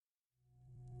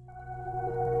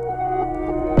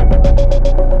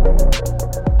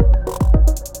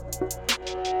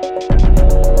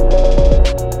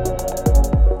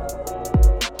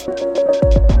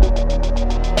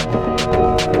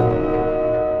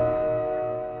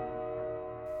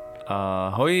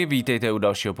Ahoj, vítejte u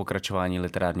dalšího pokračování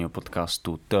literárního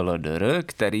podcastu TLDR,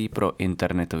 který pro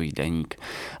internetový deník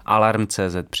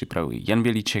Alarm.cz připravují Jan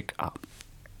Bělíček a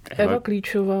Eva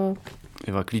Klíčová.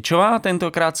 Eva Klíčová.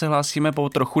 Tentokrát se hlásíme po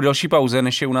trochu delší pauze,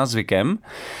 než je u nás zvykem.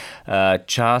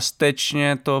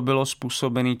 Částečně to bylo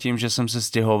způsobené tím, že jsem se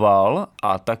stěhoval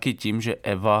a taky tím, že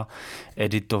Eva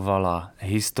editovala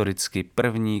historicky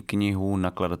první knihu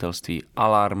nakladatelství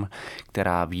Alarm,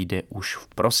 která vyjde už v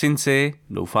prosinci,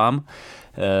 doufám.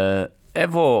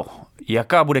 Evo,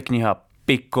 jaká bude kniha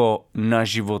Piko na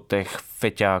životech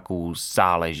feťáků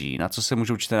záleží? Na co se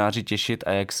můžou čtenáři těšit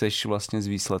a jak seš vlastně s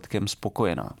výsledkem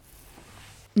spokojená?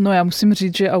 No já musím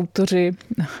říct, že autoři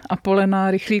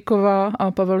Apolena Rychlíková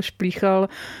a Pavel Šplíchal,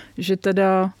 že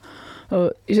teda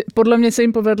podle mě se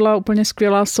jim povedla úplně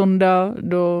skvělá sonda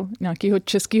do nějakého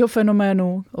českého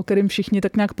fenoménu, o kterém všichni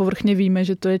tak nějak povrchně víme,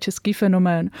 že to je český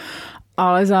fenomén.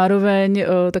 Ale zároveň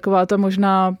taková ta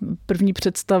možná první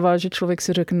představa, že člověk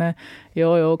si řekne,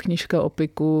 jo, knížka o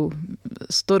Piku,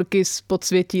 storky z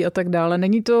podsvětí a tak dále.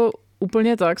 Není to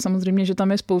úplně tak, samozřejmě, že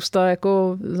tam je spousta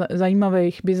jako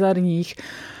zajímavých, bizarních,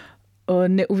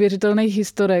 neuvěřitelných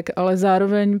historek, ale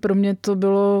zároveň pro mě to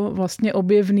bylo vlastně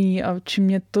objevný a čím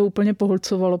mě to úplně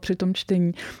pohlcovalo při tom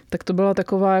čtení, tak to byla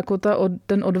taková jako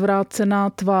ten odvrácená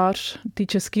tvář té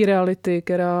české reality,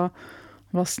 která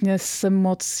vlastně se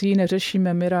moc jí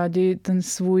neřešíme. My rádi ten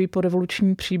svůj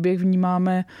porevoluční příběh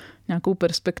vnímáme nějakou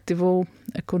perspektivou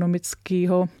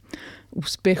ekonomického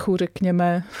úspěchu,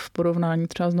 řekněme, v porovnání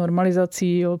třeba s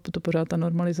normalizací. Jo, to pořád ta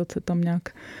normalizace tam nějak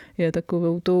je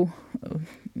takovou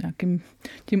nějakým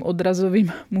tím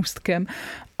odrazovým můstkem.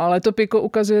 Ale to Piko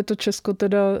ukazuje to Česko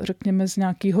teda, řekněme, z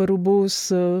nějakého rubu,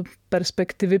 z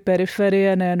perspektivy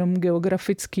periferie, nejenom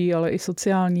geografický, ale i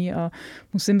sociální. A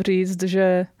musím říct,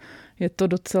 že je to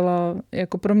docela,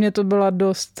 jako pro mě to byla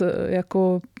dost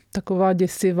jako taková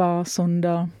děsivá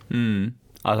sonda.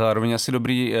 A zároveň asi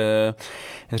dobrý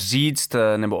říct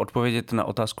nebo odpovědět na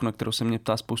otázku, na kterou se mě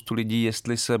ptá spoustu lidí,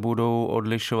 jestli se budou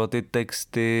odlišovat ty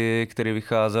texty, které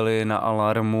vycházely na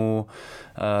Alarmu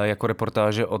jako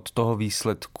reportáže od toho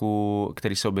výsledku,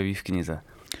 který se objeví v knize.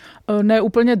 Ne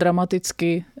úplně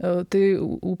dramaticky. Ty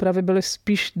úpravy byly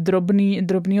spíš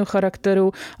drobnýho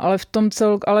charakteru, ale v tom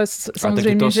ale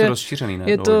samozřejmě, že rozšířený, ne?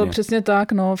 Je to přesně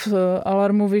tak. No, v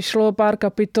Alarmu vyšlo pár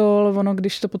kapitol,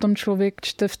 když to potom člověk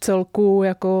čte v celku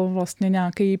jako vlastně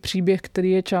nějaký příběh,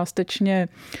 který je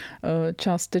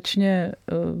částečně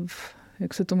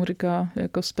jak se tomu říká,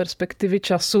 jako z perspektivy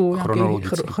času.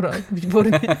 Chronologicky.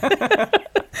 Výborně.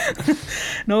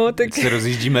 No, tak se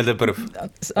rozjíždíme teprv.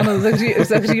 Ano,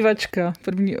 zahřívačka,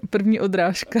 první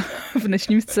odrážka v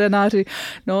dnešním scénáři.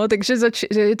 No, takže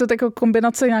je to taková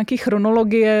kombinace nějaký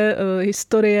chronologie,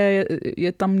 historie,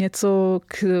 je tam něco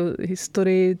k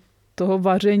historii toho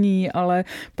vaření, ale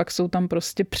pak jsou tam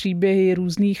prostě příběhy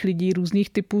různých lidí, různých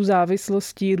typů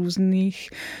závislostí, různých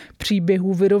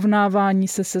příběhů vyrovnávání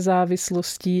se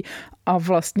závislostí a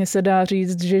vlastně se dá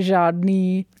říct, že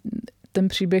žádný ten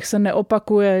příběh se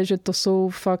neopakuje, že to jsou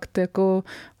fakt jako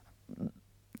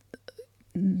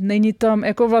není tam,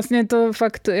 jako vlastně to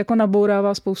fakt jako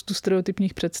nabourává spoustu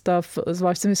stereotypních představ,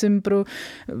 zvlášť si myslím pro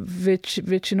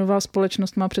většinová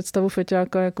společnost má představu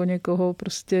feťáka jako někoho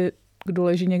prostě, kdo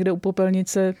leží někde u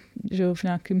popelnice, že jo, v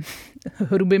nějakým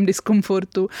hrubým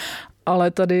diskomfortu,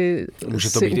 ale tady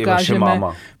může to si být ukážeme, i vaše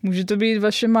máma. Může to být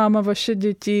vaše máma, vaše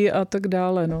děti a tak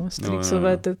dále, no,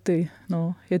 strýcové tety,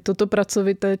 no. Je to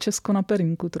pracovité Česko na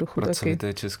perníku trochu taky.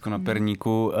 Pracovité Česko na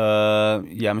perníku.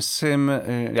 Já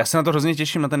se na to hrozně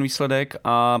těším, na ten výsledek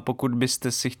a pokud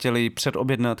byste si chtěli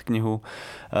předobjednat knihu,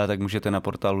 tak můžete na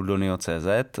portálu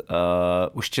donio.cz.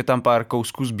 Už tam pár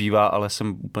kousků zbývá, ale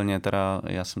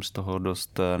já jsem z toho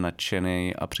dost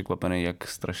nadšený a překvapený, jak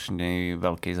strašně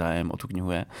velký zájem o tu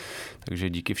knihu je. Takže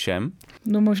díky všem.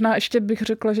 No možná ještě bych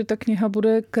řekla, že ta kniha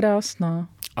bude krásná.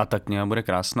 A ta kniha bude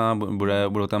krásná,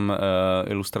 budou tam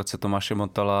ilustrace Tomáše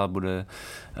Motala, bude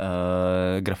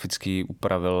grafický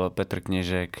upravil Petr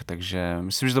Kněžek, takže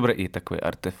myslím, že to bude i takový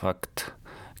artefakt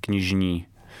knižní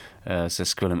se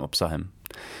skvělým obsahem.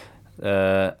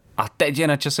 A teď je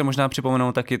na čase možná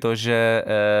připomenout taky to, že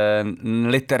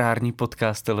literární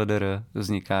podcast TLDR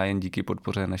vzniká jen díky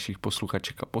podpoře našich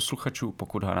posluchaček a posluchačů.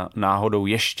 Pokud náhodou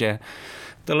ještě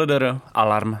TLDR,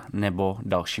 Alarm nebo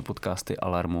další podcasty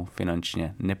Alarmu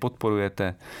finančně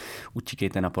nepodporujete,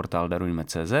 utíkejte na portál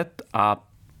darujme.cz a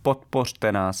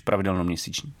podpořte nás pravidelnou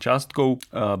měsíční částkou.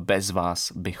 Bez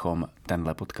vás bychom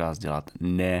tenhle podcast dělat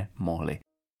nemohli.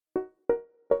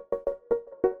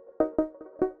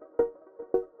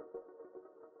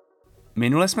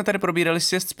 Minule jsme tady probírali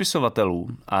sjezd spisovatelů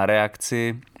a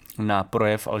reakci na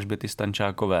projev Alžběty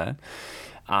Stančákové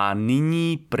A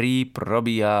nyní prý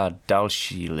probíhá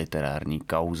další literární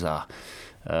kauza.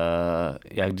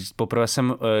 Poprvé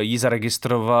jsem ji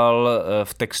zaregistroval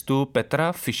v textu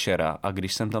Petra Fischera a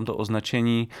když jsem tam to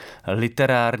označení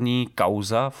literární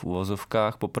kauza v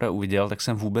uvozovkách poprvé uviděl, tak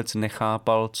jsem vůbec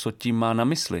nechápal, co tím má na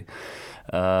mysli.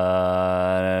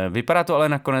 Vypadá to ale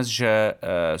nakonec, že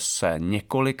se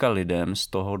několika lidem z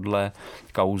tohohle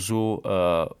kauzu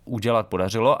udělat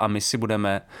podařilo a my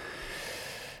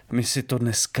si to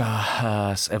dneska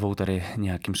s Evou tady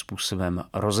nějakým způsobem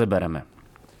rozebereme.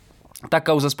 Ta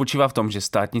kauza spočívá v tom, že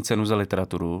státní cenu za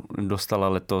literaturu dostala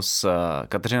letos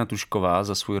Kateřina Tušková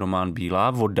za svůj román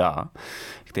Bílá voda,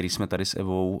 který jsme tady s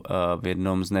Evou v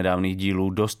jednom z nedávných dílů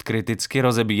dost kriticky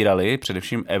rozebírali,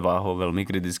 především Eva ho velmi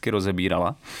kriticky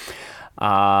rozebírala.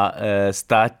 A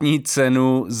státní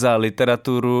cenu za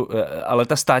literaturu, ale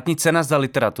ta státní cena za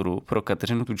literaturu pro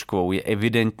Kateřinu Tučkovou je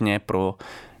evidentně pro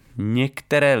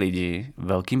některé lidi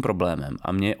velkým problémem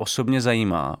a mě osobně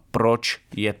zajímá, proč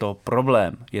je to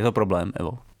problém. Je to problém,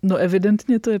 Evo? No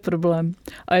evidentně to je problém.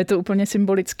 A je to úplně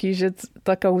symbolický, že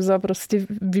ta kauza prostě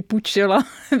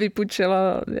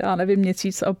vypučela, já nevím,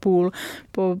 měsíc a půl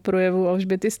po projevu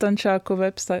Alžběty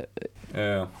Stančákové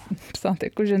psát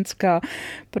jako ženská,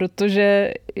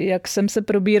 protože jak jsem se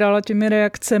probírala těmi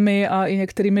reakcemi a i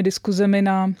některými diskuzemi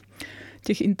na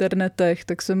těch internetech,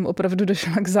 tak jsem opravdu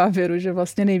došla k závěru, že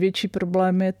vlastně největší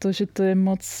problém je to, že to je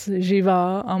moc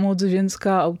živá a moc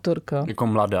ženská autorka. Jako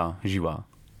mladá, živá.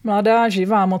 Mladá,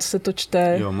 živá, moc se to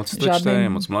čte. Jo, moc se to čte, je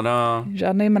moc mladá.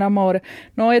 Žádný mramor.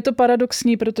 No, je to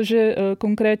paradoxní, protože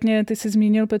konkrétně ty jsi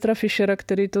zmínil Petra Fischera,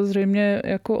 který to zřejmě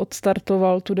jako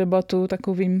odstartoval tu debatu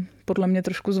takovým podle mě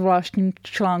trošku zvláštním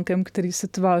článkem, který se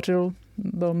tvářil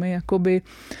velmi jakoby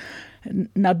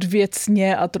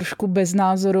nadvěcně a trošku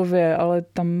beznázorově, ale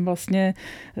tam vlastně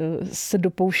se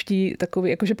dopouští takový,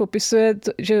 jakože popisuje,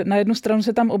 že na jednu stranu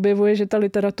se tam objevuje, že ta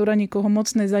literatura nikoho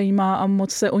moc nezajímá a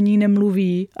moc se o ní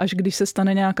nemluví, až když se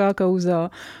stane nějaká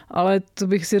kauza, ale to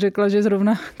bych si řekla, že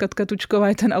zrovna Katka Tučková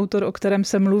je ten autor, o kterém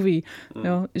se mluví.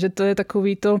 Jo? Že to je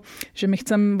takový to, že my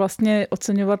chceme vlastně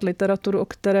oceňovat literaturu, o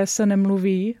které se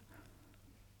nemluví,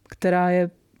 která je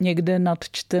někde nad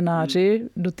čtenáři,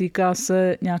 dotýká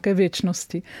se nějaké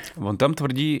věčnosti. On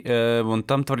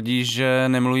tam tvrdí, že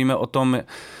nemluvíme o tom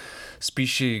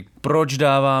spíš, proč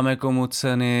dáváme komu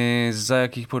ceny, za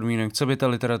jakých podmínek, co by ta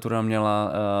literatura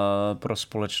měla pro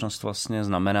společnost vlastně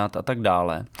znamenat a tak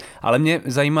dále. Ale mě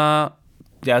zajímá,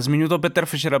 já zmiňuji to Petra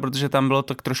Fischera, protože tam bylo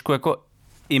tak trošku jako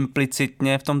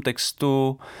implicitně v tom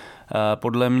textu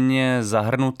podle mě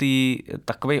zahrnutý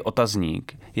takovej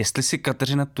otazník, jestli si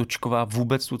Kateřina Tučková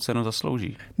vůbec tu cenu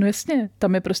zaslouží. No jasně,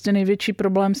 tam je prostě největší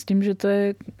problém s tím, že to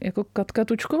je jako Katka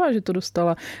Tučková, že to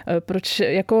dostala. Proč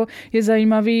jako je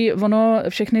zajímavý,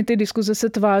 všechny ty diskuze se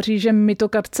tváří, že my to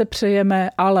Katce přejeme,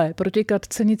 ale proti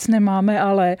Katce nic nemáme,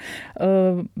 ale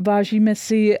vážíme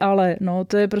si, ale no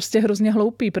to je prostě hrozně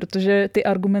hloupý, protože ty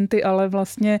argumenty ale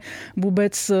vlastně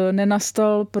vůbec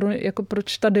nenastal,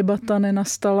 proč ta debata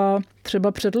nenastala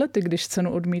třeba před lety, když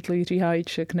cenu odmítl Jiří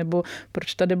Hájček, nebo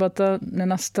proč ta debata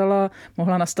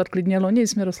mohla nastat klidně loni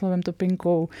s Miroslavem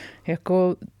Topinkou.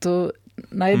 Jako to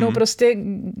najednou prostě,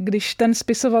 když ten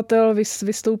spisovatel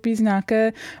vystoupí z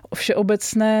nějaké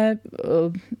všeobecné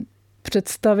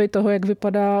představy toho, jak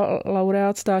vypadá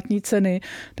laureát státní ceny,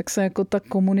 tak se jako ta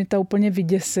komunita úplně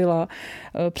vyděsila.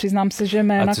 Přiznám se, že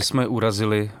jména... A co jsme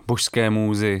urazili božské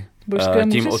můzy?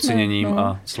 Tím oceněním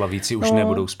a slavíci už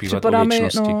nebudou zpívat o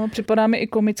věčnosti. Připadá mi i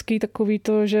komický takový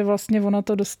to, že vlastně ona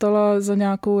to dostala za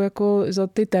nějakou, jako za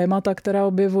ty témata, která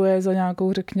objevuje, za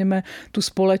nějakou, řekněme, tu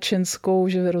společenskou,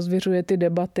 že rozvěřuje ty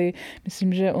debaty.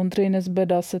 Myslím, že Ondřej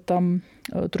Nezbeda se tam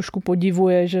trošku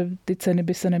podivuje, že ty ceny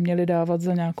by se neměly dávat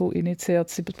za nějakou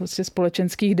iniciaci prostě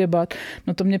společenských debat.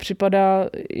 No to mně připadá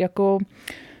jako...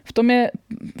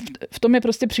 V tom je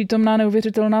prostě přítomná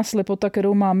neuvěřitelná slepota,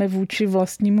 kterou máme vůči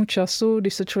vlastnímu času,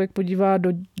 když se člověk podívá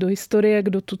do historie,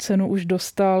 kdo tu cenu už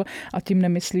dostal, a tím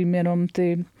nemyslím jenom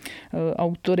ty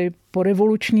autory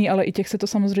porevoluční, ale i těch se to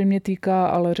samozřejmě týká,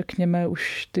 ale řekněme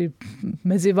už ty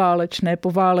meziválečné,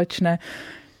 poválečné.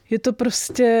 Je to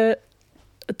prostě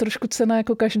trošku cena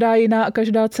jako každá jiná a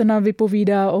každá cena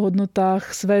vypovídá o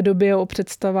hodnotách své doby, o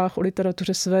představách, o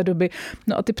literatuře své doby.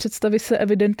 No a ty představy se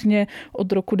evidentně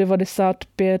od roku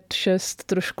 95-6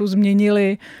 trošku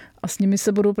změnily a s nimi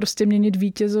se budou prostě měnit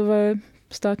vítězové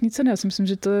státní ceny. Já si myslím,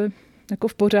 že to je jako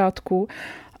v pořádku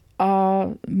a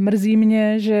mrzí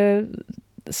mě, že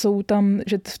jsou tam,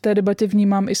 že v té debatě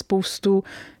vnímám i spoustu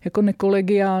jako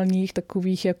nekolegiálních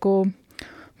takových jako,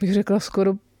 bych řekla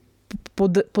skoro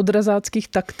podrazáckých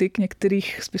taktik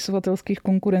některých spisovatelských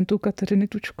konkurentů Kateřiny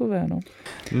Tučkové.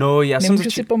 No,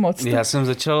 si pomoct. Já jsem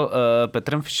začal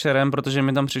Petrem Fischerem, protože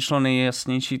mi tam přišlo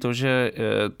nejjasnější to, že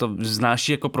to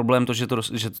znáší jako problém to, že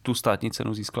tu státní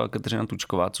cenu získala Kateřina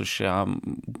Tučková, což já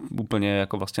úplně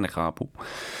jako vlastně nechápu.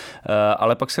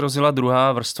 Ale pak se rozjela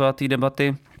druhá vrstva té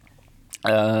debaty,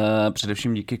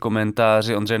 především díky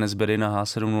komentáři Ondřeje Nezbedy na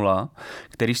H7.0,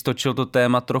 který stočil to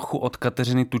téma trochu od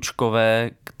Kateřiny Tučkové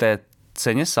k té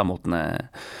ceně samotné,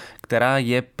 která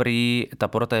je ta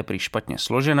porota je prý špatně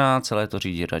složená, celé to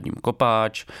řídí Radim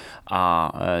Kopáč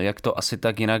a jak to asi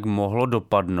tak jinak mohlo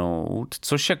dopadnout,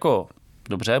 což jako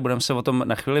dobře, budeme se o tom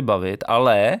na chvíli bavit,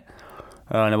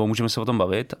 nebo můžeme se o tom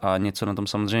bavit a něco na tom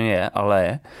samozřejmě je,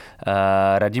 ale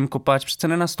Radim Kopáč přece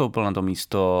nenastoupil na to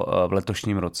místo v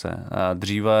letošním roce.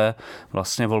 Dříve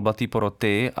vlastně volba té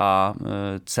poroty a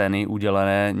ceny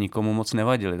udělené nikomu moc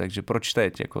nevadily, takže proč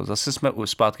teď? Jako zase jsme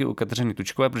zpátky u Kateřiny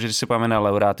Tučkové, protože když si pamatujeme na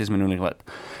laureáty z minulých let.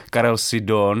 Karel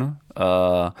Sidon,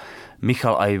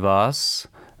 Michal Ajvas,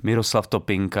 Miroslav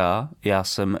Topinka, já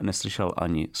jsem neslyšel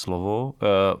ani slovo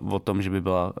o tom, že by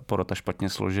byla porota špatně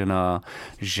složená,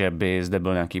 že by zde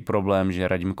byl nějaký problém, že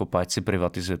Radim Kopáč si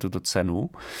privatizuje tuto cenu.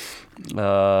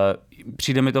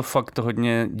 Přijde mi to fakt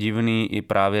hodně divný i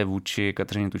právě vůči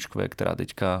Kateřině Tučkové, která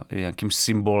teďka je nějakým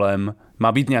symbolem,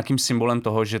 má být nějakým symbolem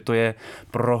toho, že to je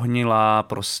prohnilá,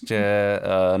 prostě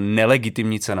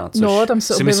nelegitimní cena, což tam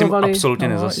se si myslím absolutně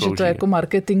nezaslouží. Že to je jako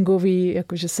marketingový,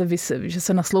 jako že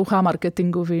se naslouchá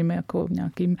marketingovým jako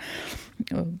nějakým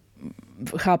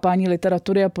chápání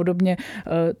literatury a podobně.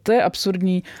 To je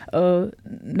absurdní.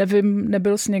 Nevím,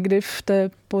 nebyl jsi někdy v té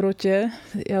porotě?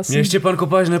 Mě ještě pan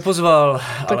Kopáč nepozval,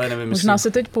 ale nevím. Možná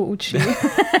se teď poučí.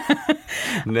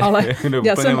 Ale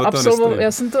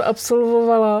já jsem to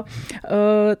absolvovala.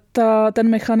 Ten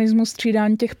mechanismus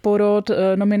střídání těch porot,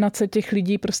 nominace těch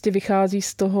lidí prostě vychází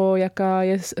z toho, jaká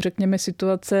je, řekněme,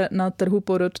 situace na trhu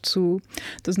porotců.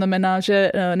 To znamená,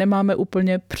 že nemáme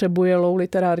úplně přebujelou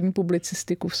literární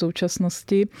publicistiku v současnosti.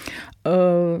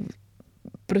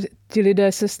 Ti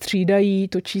lidé se střídají,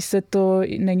 točí se to,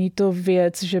 není to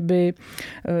věc, že by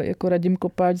jako Radim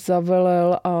Kopáč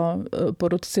zavelel a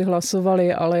porotci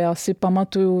hlasovali, ale já si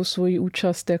pamatuju svoji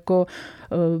účast jako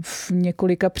v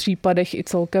několika případech i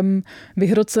celkem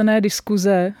vyhrocené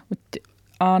diskuze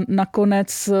a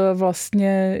nakonec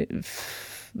vlastně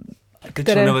Ty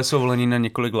členové jsou volení na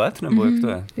několik let, nebo jak to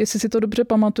je? Jestli si to dobře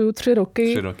pamatuju, 3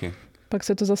 roky. 3 roky. Pak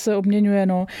se to zase obměňuje,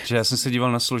 Že já jsem se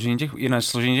díval na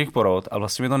složení těch porot a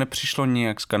vlastně mi to nepřišlo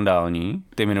nijak skandální,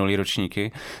 ty minulý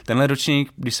ročníky. Tenhle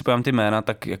ročník, když se pojím ty jména,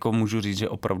 tak jako můžu říct, že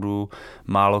opravdu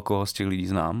málo koho z těch lidí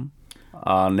znám.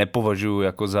 A nepovažuji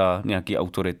jako za nějaký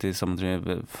autority samozřejmě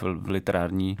v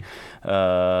literární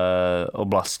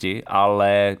oblasti,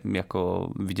 ale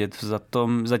jako vidět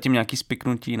za tím nějaký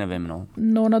spiknutí, nevím.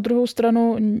 No na druhou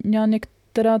stranu já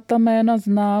která ta jména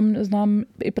znám,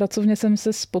 i pracovně jsem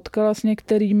se spotkala s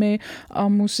některými a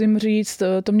musím říct,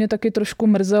 to mě taky trošku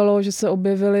mrzelo, že se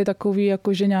objevily takový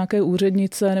jakože nějaké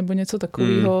úřednice nebo něco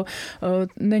takového.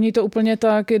 Není to úplně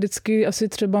tak, je vždycky asi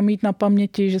třeba mít na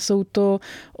paměti, že jsou to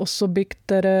osoby,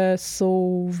 které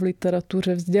jsou v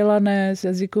literatuře vzdělané,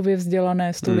 jazykově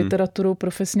vzdělané, s tou literaturou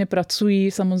profesně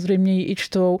pracují, samozřejmě ji i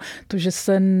čtou, to, že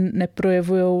se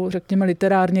neprojevujou, řekněme,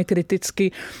 literárně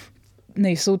kriticky,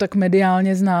 nejsou tak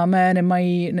mediálně známé,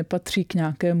 nepatří k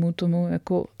nějakému tomu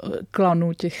jako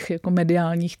klanu těch jako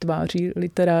mediálních tváří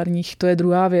literárních, to je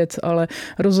druhá věc, ale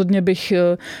rozhodně bych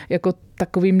jako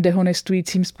takovým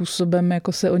dehonestujícím způsobem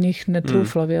jako se o nich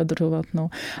netroufla vyjadřovat.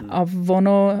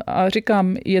 A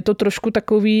říkám, je to trošku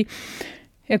takový,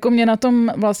 jako mě na tom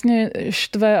vlastně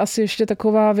štve asi ještě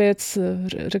taková věc,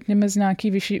 řekněme z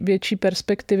nějaký větší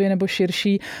perspektivy nebo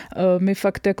širší. My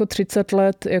fakt jako 30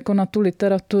 let jako na tu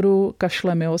literaturu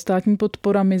kašleme. Státní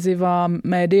podpora mizivá,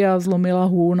 média zlomila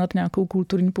hůl nad nějakou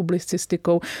kulturní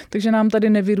publicistikou, takže nám tady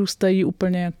nevyrůstají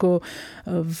úplně jako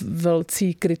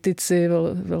velcí kritici,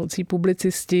 velcí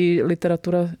publicisti.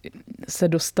 Literatura se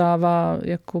dostává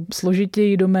jako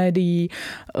složitěji do médií.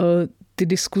 Ty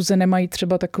diskuze nemají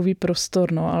třeba takový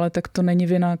prostor, ale tak to není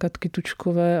vina Katky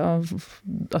Tučkové a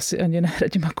asi ani ne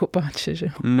Radima Kopáče, že?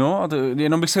 No a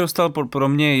jenom bych se dostal pro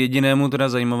mě jedinému teda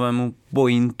zajímavému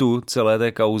pointu celé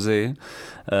té kauzy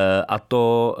a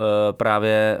to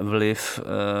právě vliv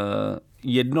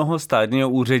jednoho státního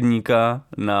úředníka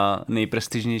na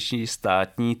nejprestižnější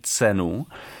státní cenu.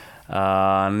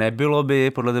 A nebylo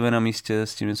by podle tebe na místě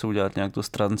s tím něco udělat, nějak to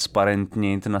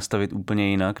transparentnit, nastavit úplně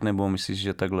jinak, nebo myslíš,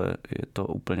 že takhle je to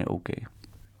úplně OK?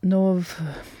 No,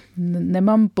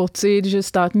 nemám pocit, že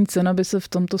státní cena by se v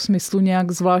tomto smyslu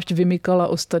nějak zvlášť vymykala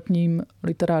ostatním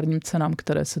literárním cenám,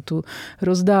 které se tu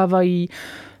rozdávají.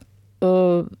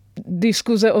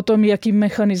 Diskuze o tom, jakým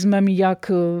mechanismem,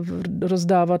 jak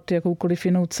rozdávat jakoukoliv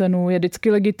jinou cenu, je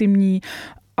vždycky legitimní,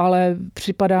 ale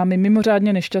připadá mi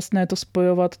mimořádně nešťastné to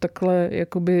spojovat takhle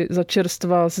jakoby za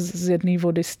čerstva z jedné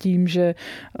vody s tím, že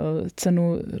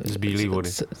cenu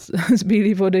z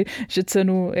bílé vody, že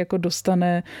cenu jako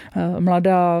dostane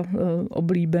mladá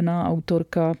oblíbená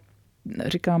autorka.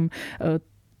 Říkám,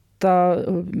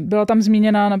 byla tam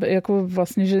zmíněná jako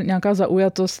vlastně, že nějaká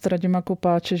zaujatost Radima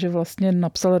Kopáče, že vlastně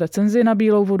napsal recenzi na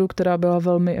Bílou vodu, která byla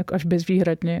velmi až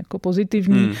bezvýhradně jako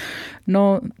pozitivní.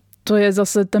 No, to je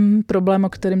zase ten problém, o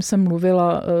kterém jsem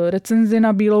mluvila. Recenzi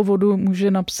na Bílou vodu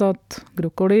může napsat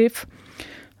kdokoliv.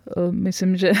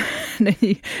 Myslím, že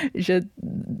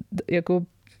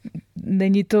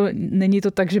není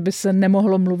to tak, že by se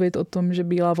nemohlo mluvit o tom, že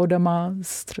Bílá voda má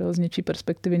z něčí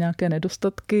perspektivy nějaké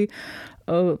nedostatky.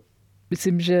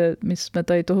 Myslím, že my jsme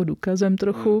tady toho důkazem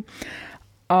trochu.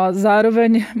 A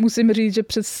zároveň musím říct, že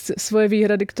přes svoje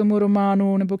výhrady k tomu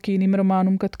románu nebo k jiným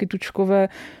románům Katky Tučkové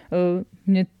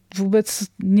mě vůbec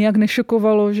nijak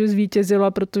nešokovalo, že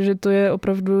zvítězila, protože to je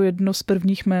opravdu jedno z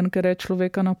prvních jmén, které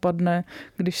člověka napadne,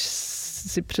 když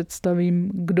si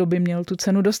představím, kdo by měl tu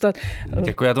cenu dostat.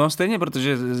 Jako já to mám stejně,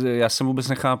 protože já jsem vůbec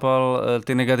nechápal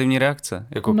ty negativní reakce.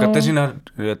 Jako Kateřina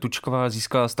Tučková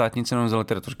získala státní cenu za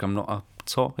literaturu. Říkám, no a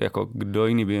co? Jako kdo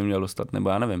jiný by je měl dostat? Nebo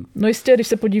já nevím. No jistě, když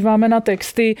se podíváme na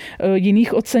texty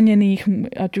jiných oceněných,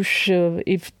 ať už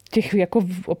i v těch jako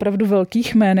opravdu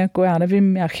velkých jmén, jako já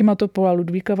nevím, Jáchyma Topola,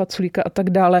 Ludvíka Vaculíka a tak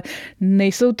dále,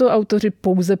 nejsou to autoři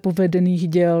pouze povedených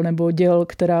děl nebo děl,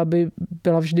 která by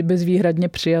byla vždy bezvýhradně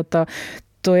přijata.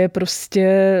 To je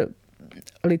prostě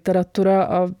literatura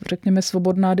a řekněme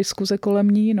svobodná diskuze kolem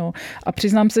ní. No. A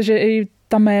přiznám se, že i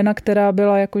ta jména, která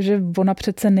byla jakože ona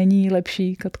přece není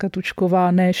lepší Katka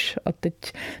Tučková než, a teď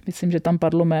myslím, že tam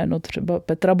padlo jméno třeba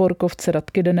Petra Borkovce,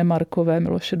 Radky Denemarkové,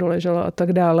 Miloše Doležala a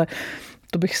tak dále.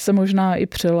 To bych se možná i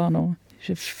přela, no.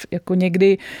 Že jako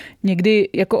někdy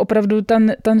jako opravdu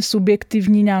ten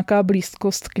subjektivní nějaká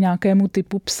blízkost k nějakému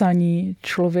typu psaní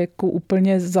člověku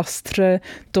úplně zastře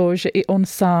to, že i on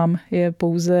sám je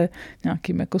pouze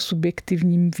nějakým jako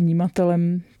subjektivním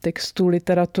vnímatelem textu,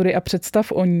 literatury a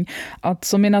představ o ní. A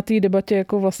co mi na té debatě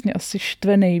jako vlastně asi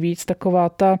štve nejvíc,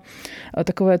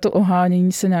 takové to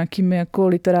ohánění se nějakými jako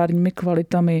literárními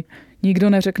kvalitami. Nikdo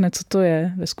neřekne, co to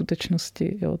je ve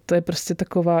skutečnosti. Jo. To je prostě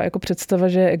taková jako představa,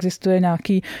 že existuje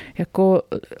nějaký jako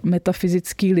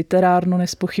metafyzický, literárno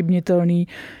nespochybnitelný,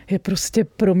 je prostě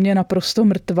pro mě naprosto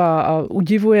mrtvá a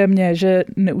udivuje mě, že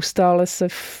neustále se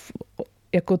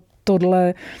jako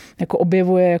tohle jako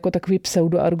objevuje jako takový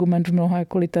pseudoargument v mnoha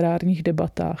jako literárních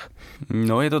debatách.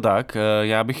 No je to tak.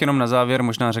 Já bych jenom na závěr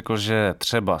možná řekl, že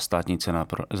třeba státní cena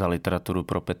za literaturu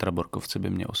pro Petra Borkovce by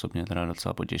mě osobně teda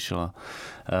docela potěšila.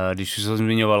 Když už se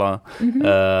zmiňovala,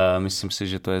 myslím si,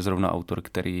 že to je zrovna autor,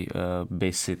 který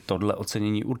by si tohle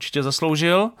ocenění určitě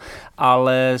zasloužil,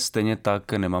 ale stejně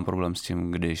tak nemám problém s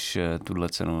tím, když tuhle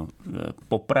cenu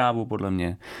po právu podle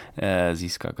mě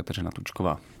získá Kateřina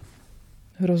Tučková.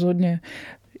 Rozhodně.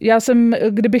 Já jsem,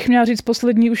 kdybych měla říct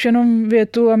poslední už jenom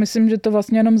větu a myslím, že to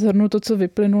vlastně jenom shrnu to, co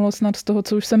vyplynulo snad z toho,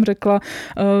 co už jsem řekla.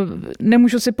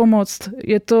 Nemůžu si pomoct.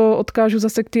 Odkážu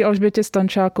zase k té Alžbětě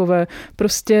Stančákové.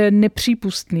 Prostě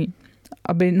nepřípustný,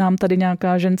 aby nám tady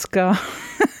nějaká ženská,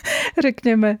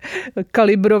 řekněme,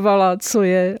 kalibrovala, co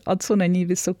je a co není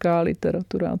vysoká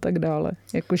literatura a tak dále.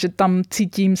 Jakože tam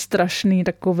cítím strašný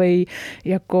takovej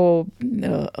jako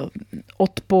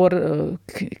odpor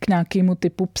k nějakému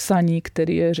typu psaní,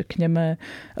 který je, řekněme,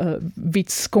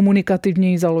 víc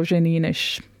komunikativněji založený,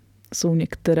 než jsou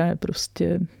některé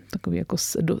prostě takový jako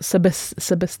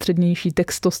sebestřednější,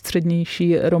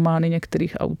 textostřednější romány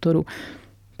některých autorů.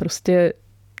 Prostě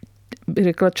bych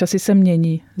řekla, časy se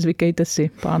mění. Zvykejte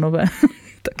si, pánové.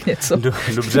 Tak něco.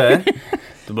 Dobře.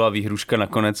 To byla výhruška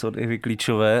nakonec od Ivy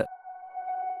Klíčové.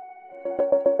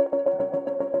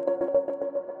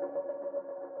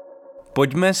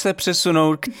 Pojďme se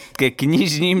přesunout ke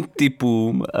knižním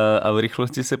typům a v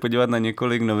rychlosti se podívat na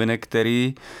několik novinek,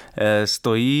 který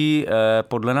stojí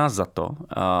podle nás za to.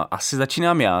 Asi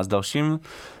začínám já s dalším,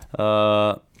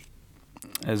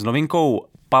 s novinkou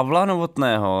Pavla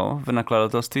Novotného v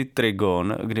nakladatelství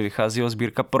Trigon, kdy vychází jeho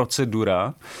sbírka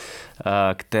Procedura,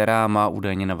 která má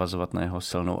údajně navazovat na jeho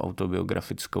silnou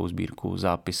autobiografickou sbírku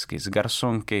Zápisky z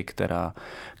Garsonky, která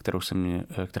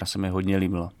se mi hodně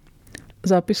líbila.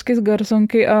 Zápisky z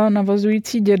Garsonky a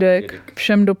navazující dědek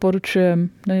všem doporučujem.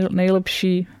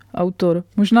 Nejlepší autor.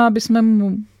 Možná bychom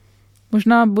mu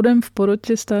Možná budem v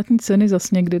porotě státní ceny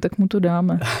zas někdy, tak mu to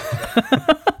dáme.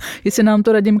 Jestli nám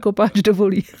to Radim Kopáč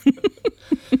dovolí.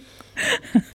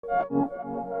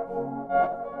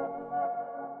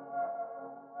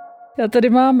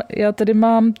 Já tady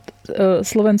mám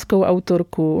slovenskou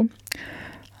autorku.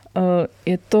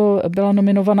 Byla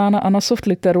nominovaná na Anasoft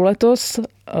Literu letos.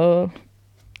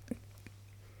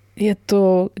 Je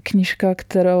to knížka,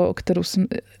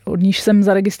 od níž jsem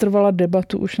zaregistrovala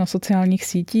debatu už na sociálních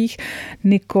sítích.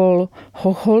 Nicole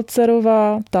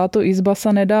Hochholcerová, Táto izba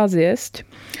sa nedá zjesť.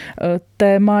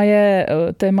 Téma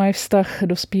je vztah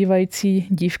dospívající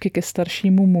dívky ke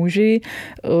staršímu muži.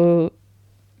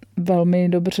 Velmi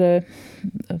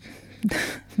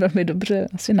dobře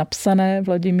asi napsané.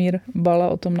 Vladimír Bala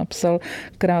o tom napsal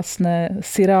krásné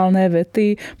sirálné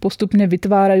vety. Postupně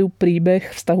vytvárají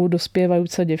príbeh vztahu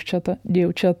dospěvajúca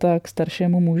dievčata k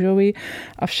staršímu mužovi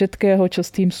a všetkého, čo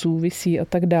s tým súvisí a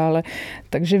tak dále.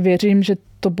 Takže věřím, že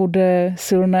to bude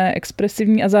silné,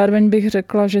 expresivní a zároveň bych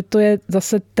řekla, že to je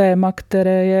zase téma,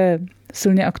 které je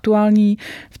silně aktuální.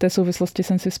 V té souvislosti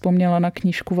jsem si vzpomněla na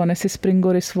knížku Vanessy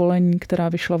Springory Svolení, která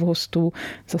vyšla v Hostu.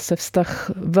 Zase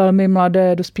vztah velmi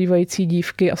mladé dospívající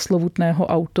dívky a slovutného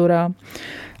autora.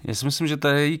 Já si myslím, že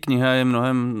ta její kniha je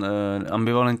mnohem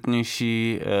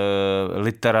ambivalentnější,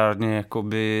 literárně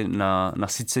jakoby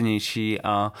nasycenější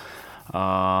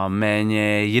a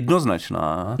méně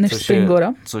jednoznačná. Než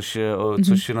Springora.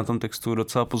 Což je na tom textu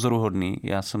docela pozoruhodný.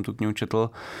 Já jsem tu knihu četl,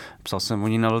 psal jsem o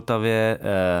ní na Vltavě.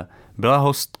 Byla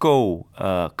hostkou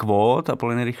Kvót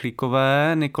Apoleny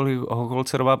Rychlíkové, Nikoli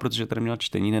Hochholcerová, protože tady měla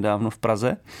čtení nedávno v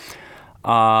Praze.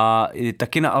 A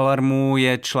taky na Alarmu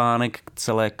je článek k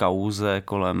celé kauze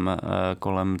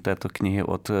kolem této knihy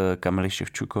od Kamily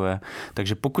Ševčukové.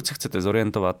 Takže pokud se chcete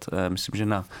zorientovat, myslím, že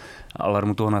na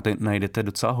Alarmu toho najdete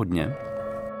docela hodně.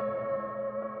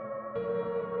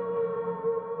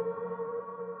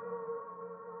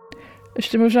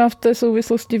 Ještě možná v té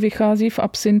souvislosti vychází v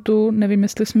Absintu, nevím,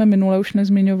 jestli jsme minule už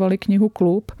nezmiňovali knihu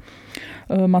Klub,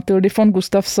 Matildy von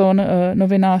Gustafsson,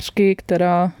 novinářky,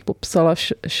 která popsala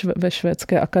ve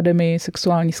švédské akademii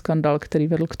sexuální skandal, který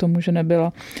vedl k tomu, že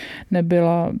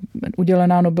nebyla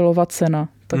udělená Nobelova cena.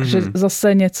 Takže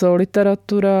zase něco,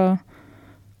 literatura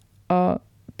a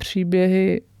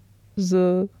příběhy z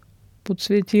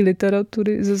podsvětí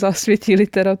literatury, ze zásvětí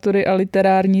literatury a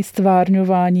literární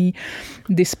stvárňování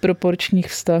disproporčních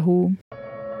vztahů.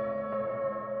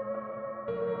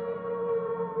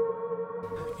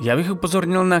 Já bych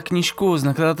upozornil na knížku z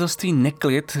nakladatelství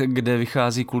Neklid, kde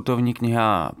vychází kultovní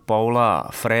kniha Paula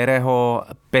Freireho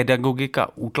Pedagogika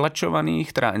utlačovaných,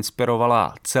 která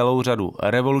inspirovala celou řadu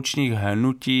revolučních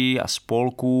hnutí a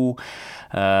spolků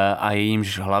a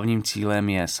jejímž hlavním cílem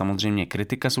je samozřejmě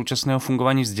kritika současného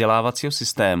fungování vzdělávacího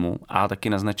systému a taky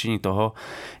naznačení toho,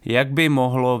 jak by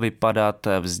mohlo vypadat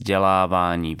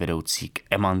vzdělávání vedoucí k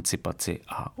emancipaci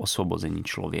a osvobození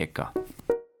člověka.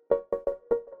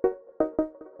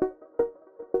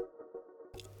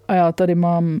 A já tady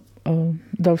mám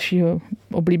dalšího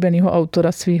oblíbeného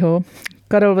autora svýho.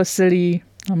 Karel Veselý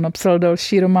nám napsal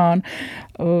další román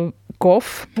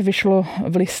Kov. Vyšlo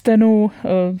v Listenu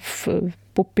v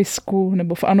popisku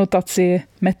nebo v anotaci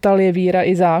Metal je víra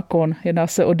i zákon. Jedná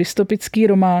se o dystopický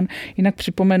román. Jinak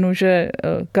připomenu, že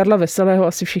Karla Veselého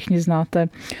asi všichni znáte.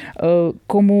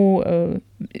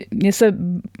 Mně se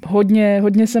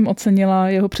hodně jsem ocenila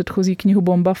jeho předchozí knihu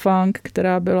Bomba Funk,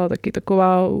 která byla taky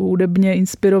taková hudebně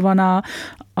inspirovaná,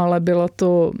 ale byla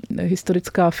to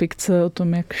historická fikce o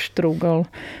tom, jak Štrougal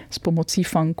s pomocí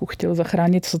funku chtěl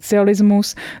zachránit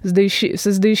socialismus.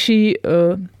 Se zdejší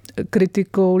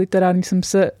kritikou literární jsem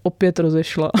se opět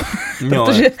rozešla,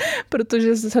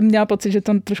 protože jsem měla pocit, že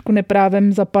to trošku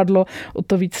neprávem zapadlo, o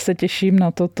to víc se těším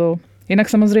na toto. Jinak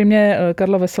samozřejmě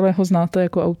Karla Veselého znáte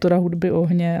jako autora Hudby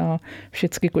ohně a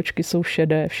Všechny kočky jsou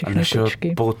šedé, všechny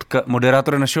kočky.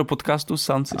 Moderátor našeho podcastu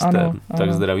Sound System. Ano.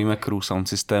 Tak zdravíme crew Sound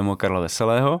Systému Karla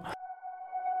Veselého.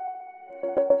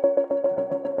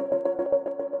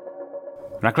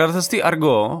 V nakladatelství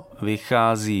Argo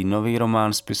vychází nový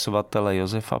román spisovatele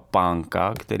Josefa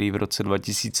Pánka, který v roce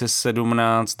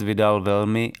 2017 vydal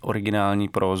velmi originální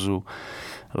prózu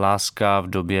Láska v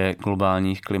době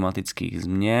globálních klimatických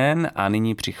změn a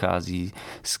nyní přichází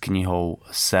s knihou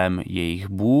Jsem jejich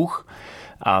Bůh.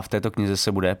 A v této knize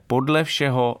se bude podle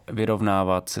všeho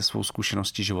vyrovnávat se svou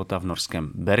zkušeností života v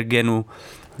norském Bergenu,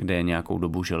 kde nějakou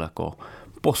dobu žil jako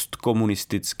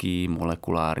postkomunistický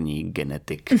molekulární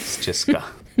genetik z Česka.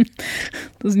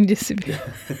 To zní děsivě.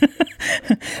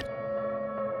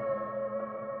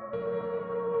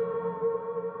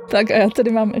 Tak a já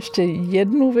tady mám ještě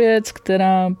jednu věc,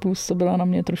 která působila na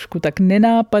mě trošku tak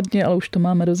nenápadně, ale už to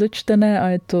máme rozečtené a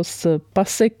je to z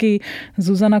Paseky.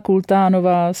 Zuzana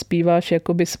Kultánová, Zpíváš,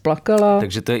 jakoby splakala.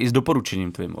 Takže to je i s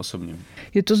doporučením tvým osobním.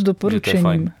 Je to s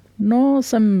doporučením. No,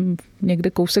 jsem někde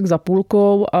kousek za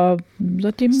půlkou a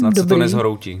zatím Snad dobrý. se to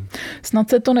nezhroutí. Snad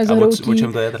se to nezhroutí. A o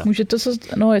čem to je teda?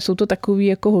 Jsou to takový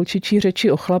jako holčičí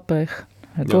řeči o chlapech.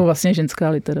 Je to vlastně ženská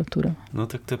literatura. No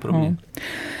tak to je pro mě.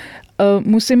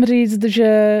 Musím říct,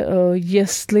 že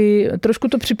jestli trošku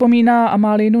to připomíná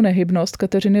Amálínu nehybnost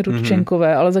Kateřiny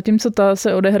Rudčenkové, ale zatímco ta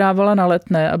se odehrávala na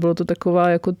Letné a bylo to taková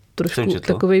jako trošku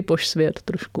takový pošsvět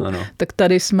trošku. Ano. Tak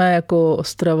tady jsme jako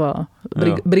Ostrava,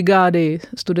 brigády,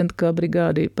 studentka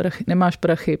brigády, nemáš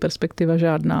prachy, perspektiva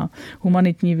žádná,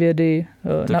 humanitní vědy.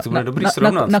 Tak to bude dobrý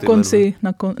srovnat.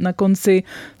 Na konci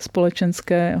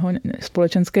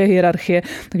společenské hierarchie.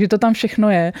 Takže to tam všechno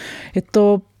je. Je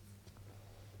to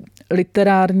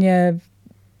literárně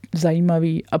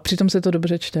zajímavý a přitom se to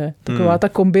dobře čte. Taková ta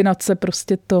kombinace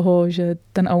prostě toho, že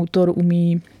ten autor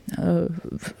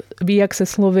ví jak se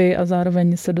slovy a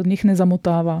zároveň se do nich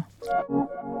nezamotává.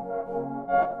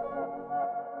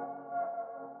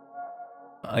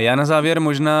 A já na závěr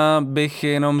možná bych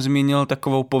jenom zmínil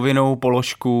takovou povinnou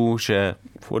položku, že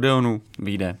v Odeonu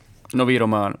vyjde nový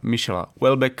román Michela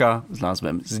Houellebecqa s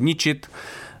názvem Zničit.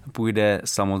 Půjde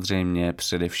samozřejmě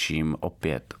především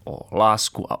opět o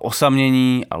lásku a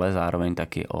osamění, ale zároveň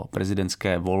taky o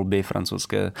prezidentské volby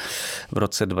francouzské v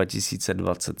roce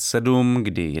 2027,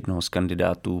 kdy jednoho z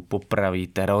kandidátů popraví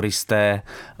teroristé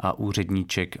a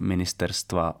úředníček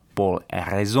ministerstva Paul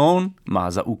Raison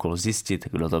má za úkol zjistit,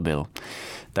 kdo to byl.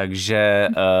 Takže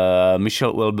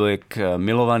Michel Houellebecq,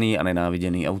 milovaný a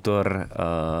nenáviděný autor,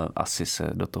 asi se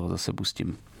do toho zase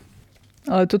pustím.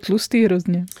 Ale to tlustý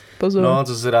hrozně. Pozor. No,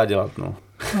 co se dá dělat, no.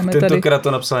 Tentokrát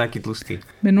to napsal nějaký tlustý.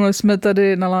 Minule jsme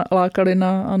tady nalákali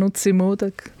na Anu Cimu,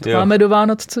 tak máme do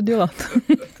Vánoc co dělat.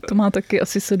 To má taky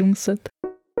asi 700.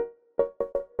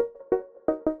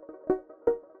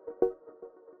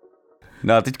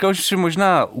 No a teďka už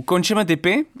možná ukončíme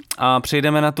tipy a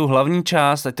přejdeme na tu hlavní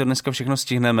část, ať to dneska všechno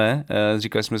stihneme.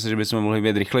 Říkali jsme si, že bychom mohli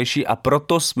být rychlejší a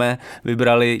proto jsme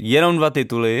vybrali jenom 2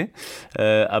 tituly,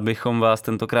 abychom vás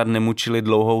tentokrát nemučili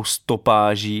dlouhou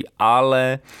stopáží,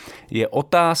 ale je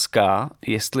otázka,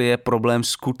 jestli je problém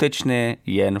skutečně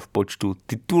jen v počtu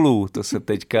titulů. To se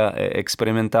teďka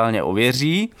experimentálně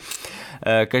ověří.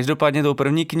 Každopádně tou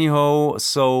první knihou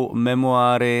jsou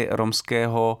memoáry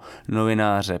romského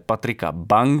novináře Patrika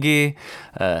Bangy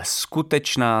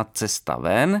Skutečná cesta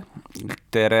ven,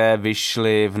 které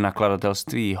vyšly v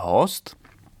nakladatelství Host.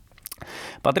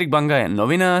 Patrik Banga je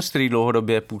novinář, který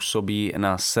dlouhodobě působí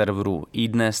na serveru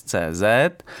iDnes.cz,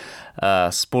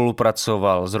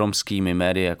 spolupracoval s romskými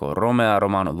médii jako Rome a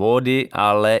Romano Vody,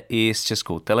 ale i s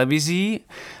Českou televizí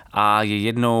a je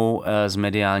jednou z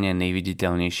mediálně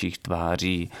nejviditelnějších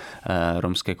tváří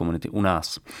romské komunity u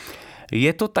nás.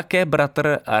 Je to také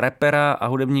bratr rapera a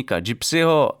hudebníka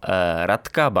Gypsyho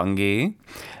Radka Bangy.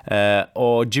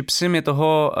 O Gypsym je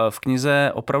toho v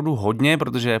knize opravdu hodně,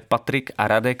 protože Patrik a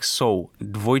Radek jsou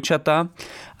dvojčata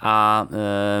a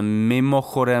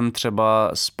mimochodem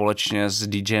třeba společně s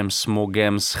DJem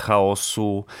Smogem z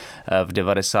Chaosu v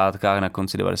 90. na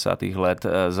konci 90. let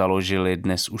založili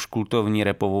dnes už kultovní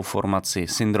rapovou formaci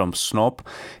Syndrom Snob,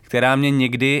 která mě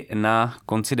někdy na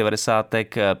konci 90.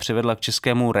 přivedla k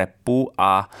českému rapu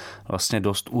a vlastně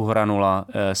dost uhranula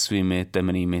svými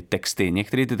temnými texty.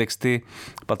 Některé ty texty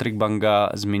Patrik Banga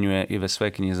zmiňuje i ve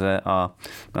své knize a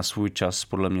na svůj čas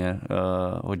podle mě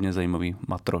hodně zajímavý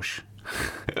matroš.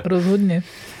 Rozhodně.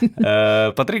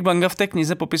 Patrik Banga v té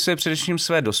knize popisuje především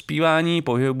své dospívání,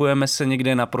 pohybujeme se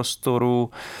někde na prostoru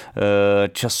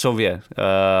časově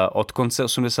od konce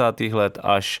 80. let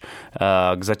až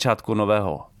k začátku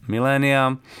nového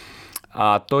milénia.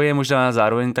 A to je možná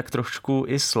zároveň tak trošku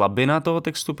i slabina toho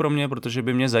textu pro mě, protože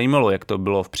by mě zajímalo, jak to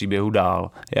bylo v příběhu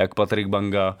dál, jak Patrik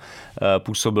Banga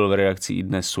působil v redakci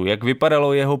iDnesu, jak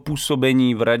vypadalo jeho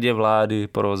působení v Radě vlády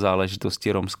pro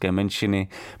záležitosti romské menšiny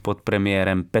pod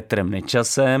premiérem Petrem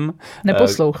Nečasem.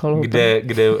 Neposlouchal ho.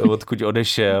 Kde odkud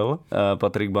odešel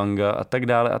Patrik Banga a tak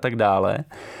dále a tak dále.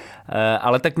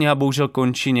 Ale ta kniha bohužel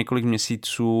končí několik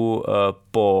měsíců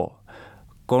po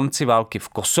konci války v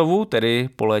Kosovu, tedy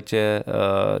po létě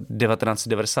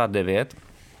 1999,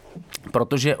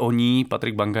 protože o ní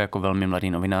Patrik Banga jako velmi mladý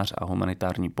novinář a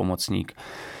humanitární pomocník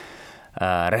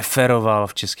referoval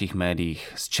v českých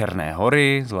médiích z Černé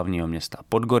Hory, z hlavního města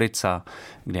Podgorica,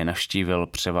 kde navštívil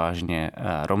převážně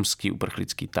romský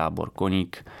uprchlický tábor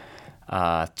Koník,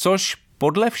 což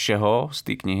podle všeho z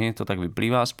té knihy, to tak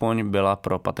vyplývá aspoň, byla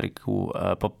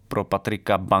pro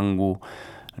Patrika Bangu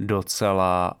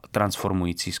docela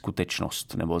transformující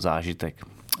skutečnost nebo zážitek.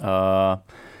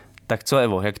 Tak co,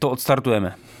 Evo, jak to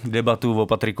odstartujeme? Debatu o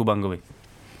Patriku Bangovi.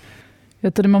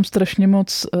 Já tady mám strašně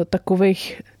moc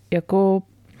takových jako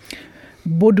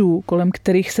bodů, kolem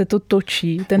kterých se to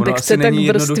točí. Ten text se tak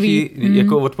vrství.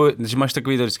 Jako odpověď, že máš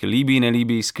takový to vždycky líbí,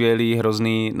 nelíbí, skvělý,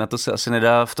 hrozný, na to se asi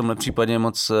nedá v tomhle případě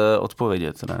moc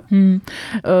odpovědět, ne?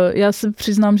 Já se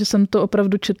přiznám, že jsem to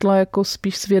opravdu četla jako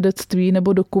spíš svědectví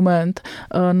nebo dokument.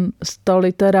 Ta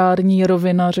literární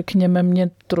rovina, řekněme, mě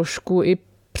trošku i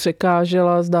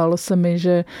překážela. Zdálo se mi,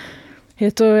 že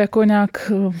je to jako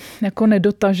nějak jako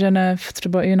nedotažené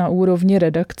třeba i na úrovni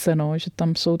redakce, no, že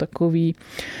tam jsou takový,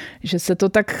 že se to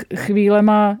tak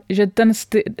chvílema, že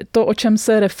to, o čem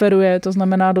se referuje, to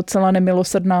znamená docela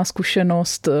nemilosrdná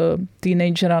zkušenost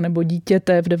teenagera nebo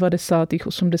dítěte v 90.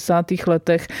 80.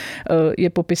 letech je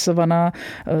popisovaná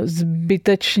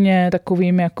zbytečně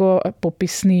takovým jako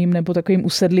popisným nebo takovým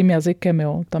usedlým jazykem,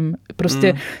 jo. Tam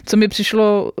prostě, co mi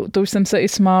přišlo, to už jsem se i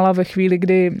smála ve chvíli,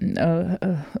 kdy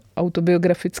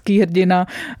autobiografický hrdina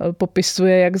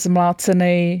popisuje, jak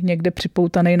zmlácenej, někde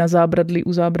připoutaný na zábradlí,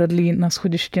 u zábradlí na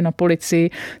schodišti na policii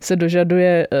se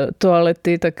dožaduje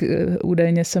toalety, tak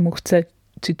údajně se mu chce,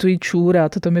 cituji,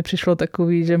 čůrat. To mi přišlo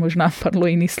takový, že možná padlo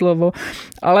jiný slovo,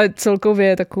 ale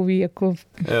celkově takový jako...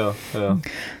 Jo.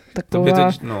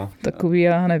 Takový,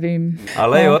 já nevím.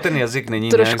 Ale jo, ten jazyk není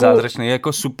nějak zázračný, je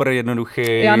jako super jednoduchý.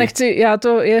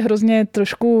 To je hrozně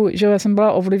trošku, že já jsem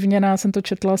byla ovlivněná, jsem to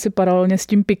četla asi paralelně s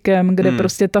tím Pikem, kde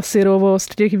prostě ta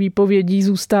syrovost těch výpovědí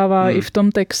zůstává i v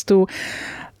tom textu.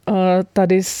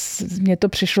 Tady mně to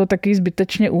přišlo taky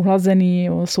zbytečně uhlazený,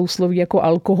 sousloví jako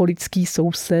alkoholický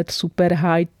soused, super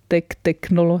high-tech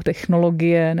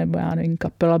technologie, nebo já nevím,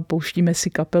 kapela, pouštíme si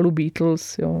kapelu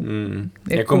Beatles. Jo.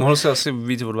 Jako mohl se asi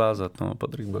víc odvázat,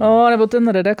 Patrik Bang. Nebo ten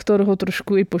redaktor ho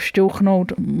trošku i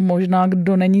pošťouchnout. Možná,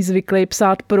 kdo není zvyklý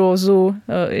psát prózu,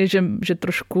 že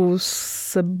trošku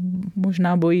se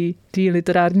možná bojí té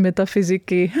literární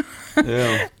metafyziky.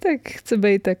 Tak chce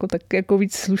být jako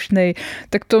víc slušnej.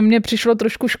 Tak to mně přišlo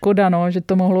trošku škoda, že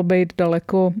to mohlo být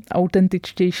daleko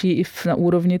autentičtější i na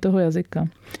úrovni toho jazyka.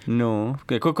 No,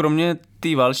 jako kromě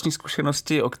té váleční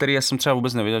zkušenosti, o které já jsem třeba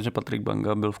vůbec nevěděl, že Patrik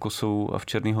Banga byl v Kosovu a v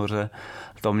Černé Hoře,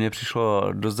 to mě přišlo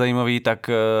dost zajímavý, tak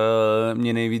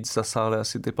mě nejvíc zasáhly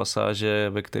asi ty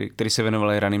pasáže, které se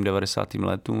věnovaly raným 90.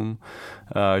 letům,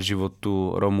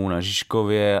 životu Romů na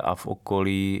Žižkově a v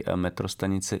okolí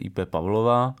metrostanice IP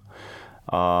Pavlova.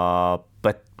 A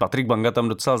Patrik Banga tam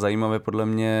docela zajímavě podle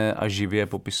mě a živě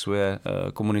popisuje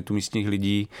komunitu místních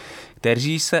lidí,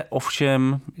 kteří se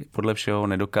ovšem podle všeho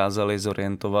nedokázali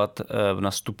zorientovat v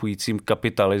nastupujícím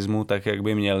kapitalismu tak, jak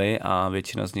by měli, a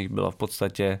většina z nich byla v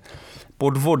podstatě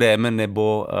podvodem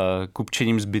nebo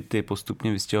kupčením zbyty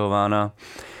postupně vystěhována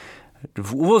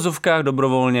v uvozovkách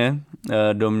dobrovolně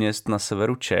do měst na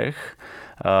severu Čech.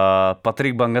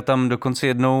 Patrik Banga tam dokonce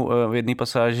jednou v jedné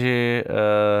pasáži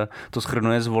to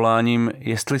shrnuje s voláním,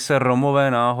 jestli se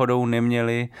Romové náhodou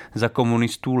neměli za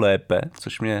komunistů lépe,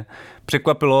 což mě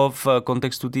překvapilo v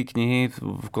kontextu té knihy,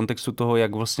 v kontextu toho,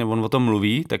 jak vlastně on o tom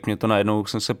mluví, tak mě to najednou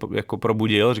jsem se jako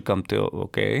probudil, říkám,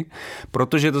 OK,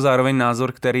 protože je to zároveň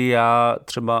názor, který já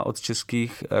třeba od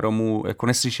českých Romů jako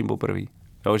neslyším poprvé.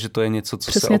 Jo, že to je něco,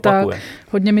 co přesně se opakuje. Tak.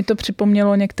 Hodně mi to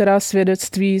připomnělo některá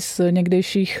svědectví z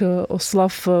někdejších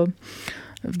oslav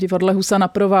v divadle Husa na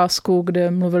provázku,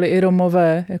 kde mluvili i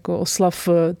Romové, jako oslav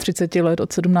 30 let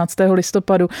od 17.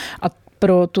 listopadu a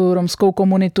pro tu romskou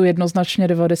komunitu jednoznačně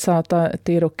 90.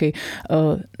 roky.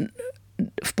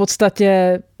 V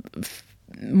podstatě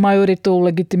majoritou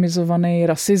legitimizovaný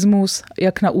rasismus,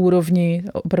 jak na úrovni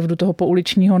opravdu toho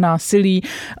pouličního násilí,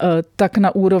 tak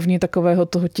na úrovni takového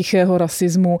toho tichého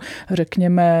rasismu,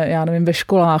 řekněme, já nevím, ve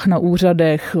školách, na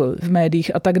úřadech, v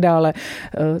médiích a tak dále,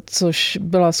 což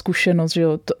byla zkušenost, že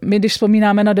jo. My, když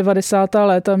vzpomínáme na 90.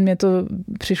 léta, mně to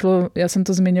přišlo, já jsem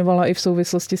to zmiňovala i v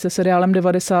souvislosti se seriálem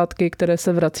 90, které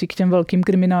se vrací k těm velkým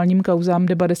kriminálním kauzám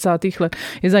 90. let.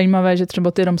 Je zajímavé, že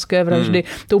třeba ty romské vraždy,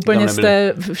 to úplně z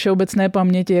té všeobecné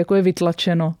paměti jako je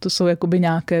vytlačeno. To jsou jakoby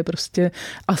nějaké prostě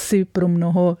asi pro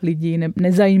mnoho lidí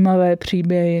nezajímavé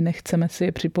příběhy, nechceme si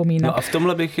je připomínat. No a v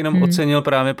tomhle bych jenom ocenil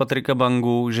právě Patrika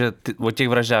Bangu, že o těch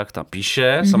vraždách tam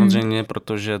píše, samozřejmě,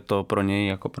 protože to pro něj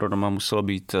jako pro Roma muselo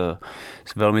být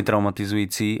velmi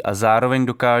traumatizující a zároveň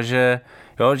dokáže,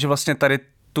 že vlastně tady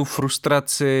tu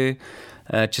frustraci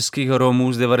českých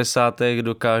Romů z 90.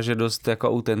 dokáže dost jako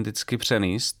autenticky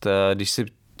přenést. Když si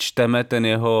čteme ten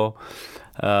jeho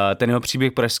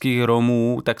příběh pražských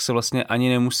Romů, tak se vlastně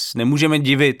ani nemůžeme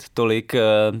divit tolik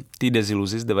té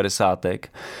deziluzi z 90.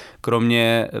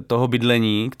 kromě toho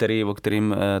bydlení, o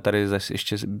kterým tady zase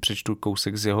ještě přečtu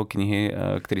kousek z jeho knihy,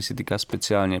 který se týká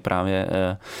speciálně právě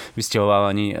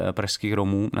vystěhovávání pražských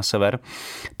Romů na sever,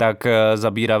 tak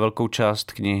zabírá velkou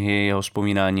část knihy jeho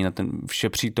vzpomínání na ten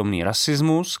všepřítomný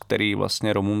rasismus, který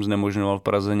vlastně Romům znemožňoval v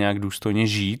Praze nějak důstojně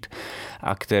žít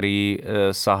a který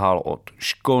sahal od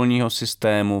školního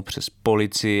systému přes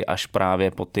policii až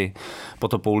právě po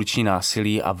to pouliční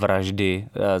násilí a vraždy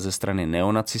ze strany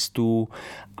neonacistů.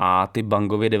 A ty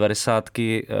Bangovy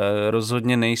 90ky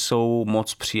rozhodně nejsou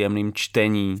moc příjemným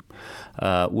čtení.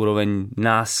 Úroveň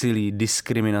násilí,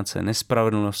 diskriminace,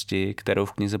 nespravedlnosti, kterou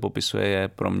v knize popisuje, je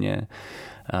pro mě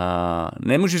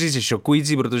nemůžu říct, že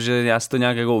šokující, protože já si to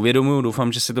nějak jako uvědomuju,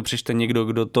 doufám, že si to přečte někdo,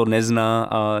 kdo to nezná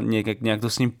a nějak to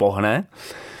s ním pohne,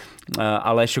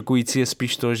 ale šokující je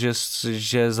spíš to,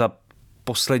 že za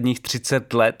posledních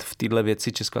 30 let v této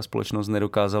věci česká společnost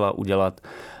nedokázala udělat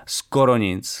skoro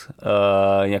nic.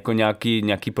 Jako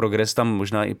nějaký progres tam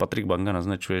možná i Patrik Banga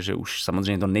naznačuje, že už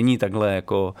samozřejmě to není takhle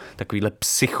jako takovýhle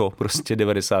psycho prostě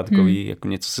 90kový, jako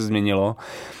něco se změnilo,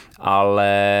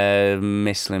 ale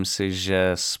myslím si,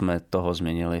 že jsme toho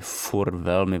změnili furt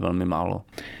velmi, velmi málo.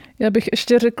 Já bych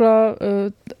ještě řekla,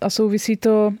 a souvisí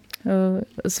to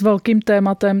s velkým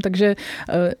tématem, takže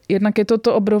jednak je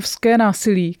to obrovské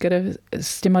násilí, které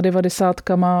s těma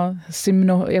 90kama si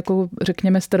jako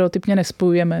řekněme stereotypně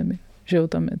nespojujeme. Že jo,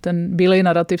 tam je ten bílej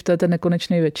narrativ, to je ten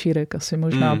nekonečný večírek, asi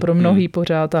možná pro mnohý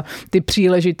pořád a ty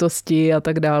příležitosti a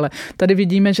tak dále. Tady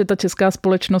vidíme, že ta česká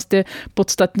společnost je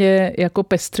podstatně jako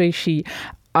pestřejší.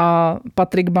 A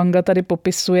Patrik Banga tady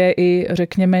popisuje i,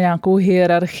 řekněme, nějakou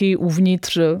hierarchii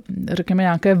uvnitř, řekněme,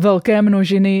 nějaké velké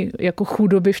množiny jako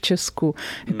chudoby v Česku.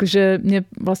 Jakože mně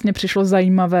vlastně přišlo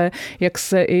zajímavé, jak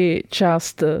se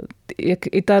jak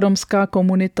i ta romská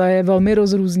komunita je velmi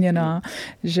rozrůzněná,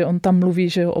 že on tam mluví,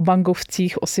 že o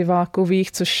Bangovcích, o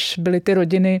Sivákových, což byly ty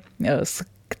rodiny,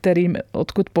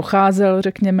 odkud pocházel,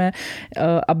 řekněme,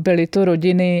 a byly to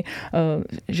rodiny,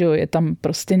 že je tam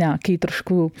prostě nějaký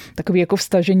trošku takový jako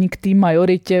vztažení k té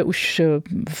majoritě už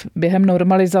během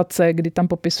normalizace, kdy tam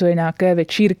popisuje nějaké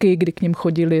večírky, kdy k nim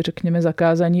chodili, řekněme,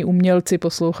 zakázaní umělci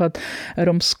poslouchat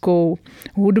romskou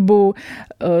hudbu.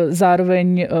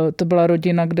 Zároveň to byla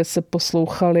rodina, kde se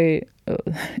poslouchali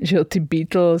že jo, ty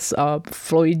Beatles a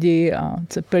Floydi a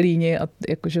Cepelíni a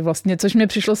jakože vlastně, což mě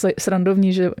přišlo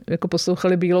srandovní, že jako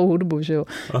poslouchali bílou hudbu, že jo.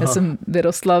 Aha. Já jsem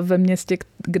vyrostla ve městě,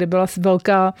 kde byla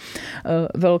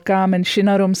velká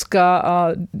menšina romská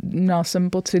a měla jsem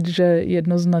pocit, že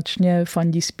jednoznačně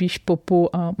fandí spíš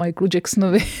popu a Michaelu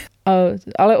Jacksonovi.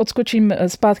 Ale odskočím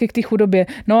zpátky k té chudobě.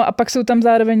 No a pak jsou tam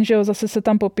zároveň, že jo, zase se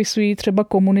tam popisují třeba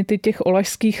komunity těch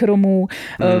olašských Romů.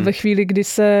 Ve chvíli, kdy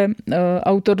se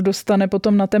autor dostane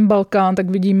potom na ten Balkán, tak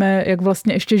vidíme, jak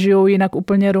vlastně ještě žijou jinak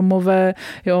úplně Romové,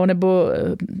 jo, nebo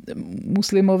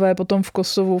muslimové potom v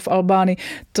Kosovu, v Albánii.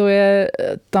 To je,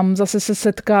 tam zase se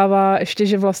setkává ještě,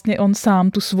 že vlastně on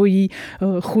sám tu svoji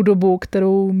chudobu,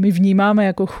 kterou my vnímáme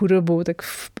jako chudobu, tak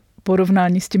v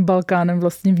porovnání s tím Balkánem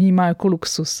vlastně vnímá jako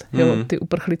luxus. Jo? Ty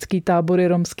uprchlický tábory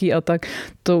romský a tak,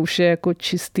 to už je jako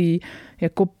čistý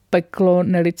jako peklo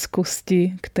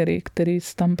nelidskosti, který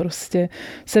tam prostě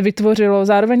se vytvořilo.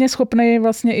 Zároveň je schopný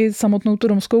vlastně i samotnou tu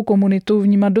romskou komunitu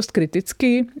vnímat dost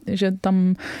kriticky, že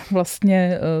tam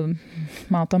vlastně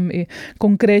má tam i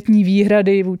konkrétní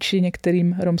výhrady vůči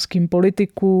některým romským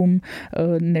politikům,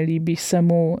 nelíbí se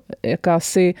mu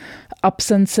jakási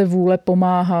absence vůle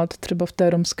pomáhat třeba v té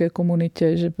romské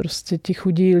komunitě, že prostě ti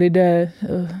chudí lidé,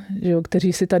 že jo,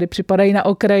 kteří si tady připadají na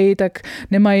okraji, tak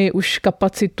nemají už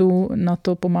kapacitu na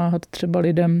to pomáhat třeba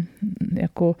lidem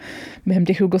jako během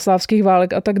těch jugoslávských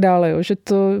válek a tak dále. Jo. Že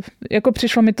to, jako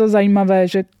přišlo mi to zajímavé,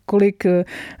 že kolik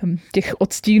těch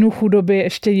odstínů chudoby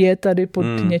ještě je tady pod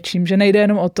něčím, že nejde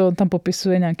jenom o to, tam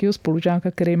popisuje nějakého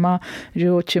spolužáka, který má, že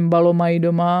jo, čembalo mají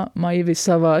doma, mají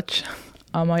vysavač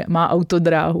a má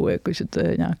autodráhu, jakože to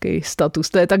je nějaký status.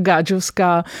 To je ta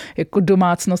gáčovská jako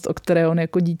domácnost, o které on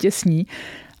jako dítě sní.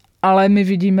 Ale my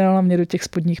vidíme hlavně do těch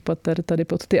spodních pater, tady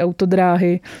pod ty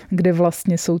autodráhy, kde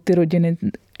vlastně jsou ty rodiny,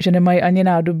 že nemají ani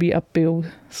nádobí a pijou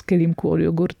z kelímku od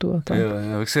jogurtu. A tak.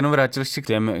 Já bych se jenom vrátil ještě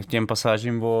k těm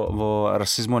pasážím o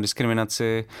rasismu a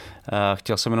diskriminaci.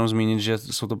 Chtěl jsem jenom zmínit, že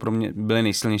jsou to pro mě byly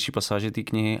nejsilnější pasáže té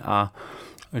knihy a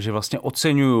že vlastně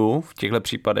oceňuju v těchto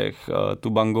případech tu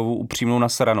Bangovu upřímnou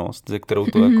nasranost, ze kterou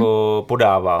to jako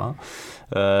podává,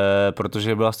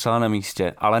 protože byla zcela na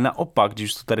místě. Ale naopak,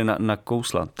 když to tady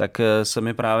nakousla, tak se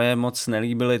mi právě moc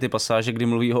nelíbily ty pasáže, kdy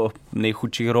mluví o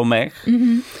nejchudších Romech,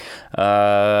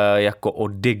 jako o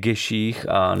degeších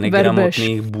a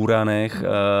negramotných buranech.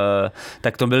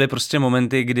 Tak to byly prostě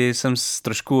momenty, kdy jsem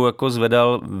trošku jako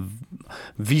zvedal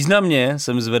významně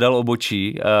jsem zvedal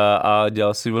obočí a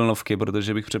dělal si vlnovky,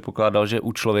 protože bych předpokládal, že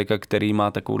u člověka, který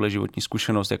má takovouhle životní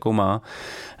zkušenost, jakou má,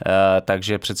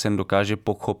 takže přece jen dokáže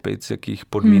pochopit, z jakých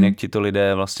podmínek tito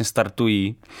lidé vlastně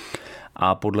startují.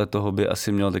 A podle toho by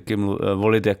asi měl taky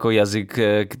volit jako jazyk,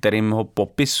 kterým ho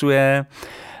popisuje.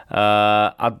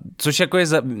 A což jako je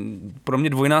pro mě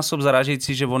dvojnásob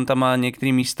zarážející, že on tam má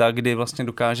některé místa, kdy vlastně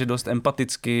dokáže dost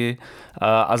empaticky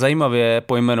a zajímavě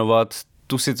pojmenovat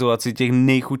tu situaci těch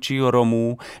nejchudších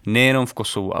Romů, nejenom v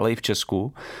Kosovu, ale i v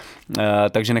Česku.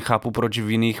 Takže nechápu, proč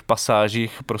v jiných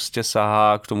pasážích prostě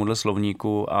sahá k tomuhle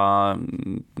slovníku a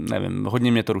nevím,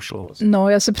 hodně mě to rušilo. No,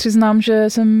 já se přiznám, že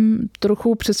jsem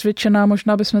trochu přesvědčená,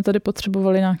 možná bychom tady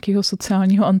potřebovali nějakého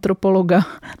sociálního antropologa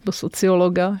nebo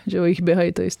sociologa, že o jich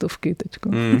běhají tady stovky teďko.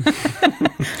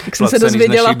 Tak jsem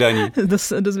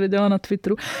se dozvěděla na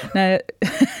Twitteru. Ne,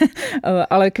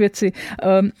 ale k věci.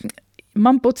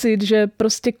 Mám pocit, že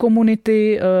prostě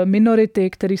komunity, minority,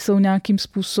 které jsou nějakým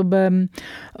způsobem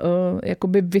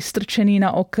jakoby vystrčený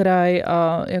na okraj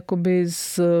a jakoby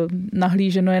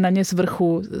nahlíženo je na ně z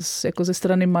vrchu, jako ze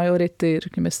strany majority,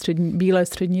 řekněme bílé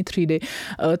střední třídy,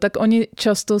 tak oni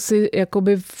často si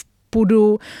jakoby v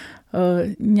pudu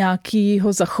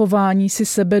nějakého zachování si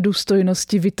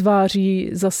sebedůstojnosti vytváří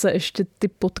zase ještě ty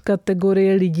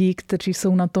podkategorie lidí, kteří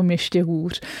jsou na tom ještě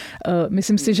hůř.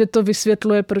 Myslím si, že to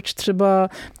vysvětluje, proč třeba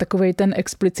takovej ten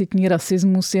explicitní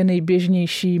rasismus je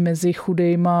nejběžnější mezi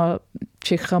chudejma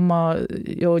Čechama,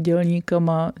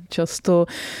 dělníkama často.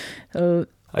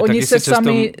 Oni se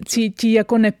sami cítí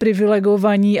jako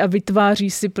neprivilegovaní a vytváří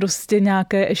si prostě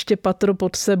nějaké ještě patro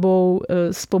pod sebou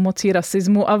s pomocí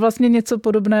rasismu a vlastně něco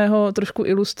podobného trošku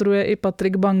ilustruje i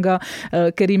Patrik Banga,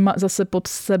 který zase pod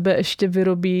sebe ještě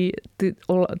vyrobí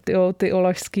ty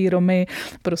olašský Romy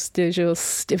prostě, že jo,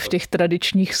 v těch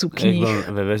tradičních sukních.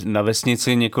 Na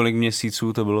vesnici několik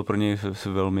měsíců, to bylo pro ně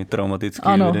velmi traumatické.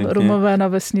 Ano, evidentně. Romové na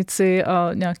vesnici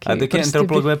a nějaký... A taky prostě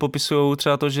antropologové popisují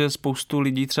třeba to, že spoustu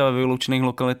lidí třeba ve vyloučených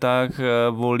lokalitách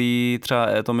volí třeba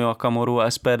Tomio Okamoru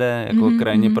a SPD jako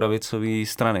krajně pravicové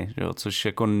strany, jo? Což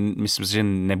jako myslím si, že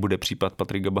nebude případ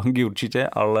Patrika Bangy určitě,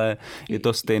 ale je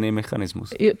to stejný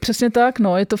mechanismus. Přesně tak,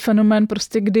 no, je to fenomén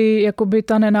prostě, kdy jakoby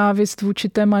ta nenávist vůči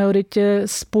té majoritě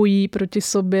spojí proti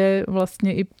sobě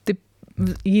vlastně i ty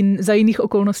za jiných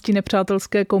okolností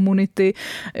nepřátelské komunity,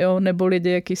 jo, nebo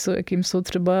lidi, jakým jsou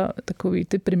třeba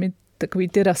takový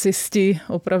ty rasisti,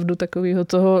 opravdu takovýho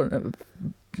toho,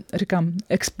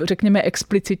 řekněme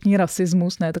explicitní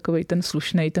rasismus, ne takovej ten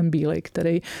slušnej, ten bílej,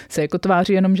 který se jako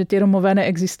tváří jenom, že ti Romové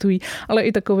neexistují, ale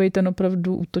i takovej ten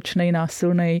opravdu útočnej,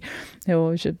 násilnej,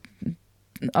 jo, že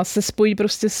a se spojí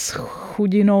prostě s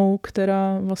chudinou,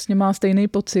 která vlastně má stejný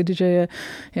pocit, že je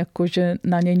jako, že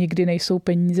na ně nikdy nejsou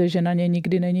peníze, že na ně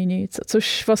nikdy není nic.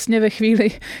 Což vlastně ve chvíli,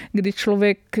 kdy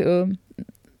člověk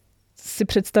si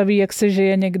představí, jak se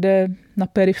žije někde na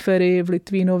periferii v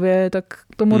Litvínově, tak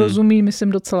tomu rozumí, myslím,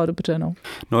 docela dobře. No,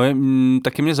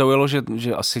 taky mě zaujalo,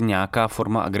 že asi nějaká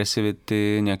forma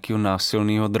agresivity, nějakého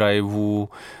násilného driveu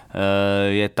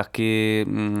je taky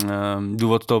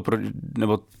důvod toho,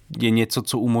 nebo je něco,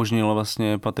 co umožnilo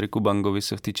vlastně Patriku Bangovi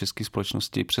se v té české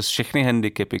společnosti přes všechny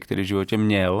handicapy, které v životě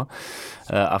měl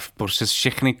a přes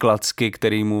všechny klacky,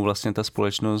 které mu vlastně ta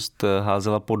společnost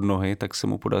házela pod nohy, tak se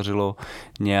mu podařilo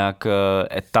nějak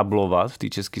etablovat v té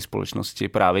české společnosti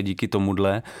právě díky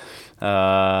tomuhle.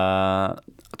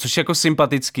 Což je jako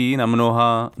sympatický na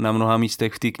mnoha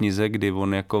místech v té knize, kdy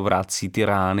on jako vrací ty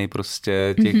rány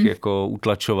prostě těch jako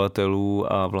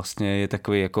utlačovatelů a vlastně je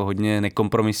takový jako hodně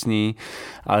nekompromisní,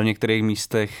 ale v některých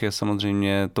místech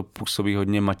samozřejmě to působí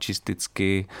hodně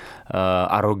mačisticky,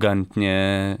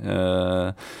 arrogantně,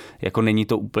 jako není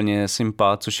to úplně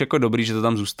sympát, což je jako dobrý, že to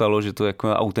tam zůstalo, že to je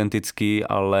jako autentický,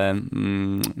 ale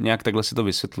nějak takhle si to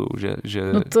vysvětluju,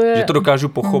 že to dokážu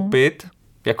pochopit,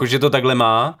 jakože to takhle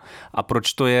má a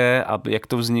proč to je a jak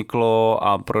to vzniklo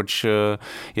a proč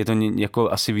je to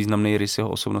jako asi významný rys jeho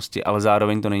osobnosti, ale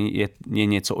zároveň to je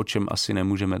něco, o čem asi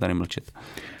nemůžeme tady mlčet.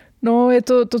 No, je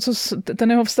to co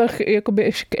ten jeho vztah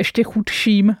jakoby ještě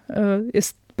chudším je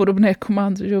podobný, jako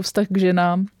má vztah k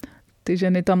ženám. Ty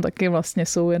ženy tam taky vlastně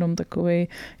jsou jenom takový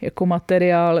jako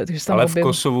materiál. Ale v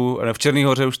Kosovu, v Černý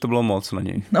Hoře už to bylo moc na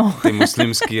něj. No. Ty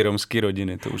muslimský, romský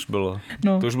rodiny, to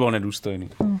už bylo nedůstojný.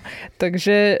 No.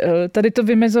 Takže tady to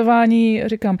vymezování,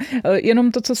 říkám,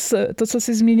 jenom to, co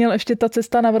jsi zmínil, ještě ta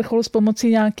cesta na vrchol s pomocí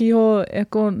nějakého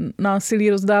jako násilí,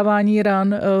 rozdávání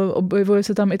ran, objevuje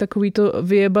se tam i takový to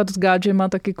vyjebat s gádžema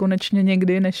taky konečně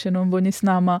někdy, než jenom oni s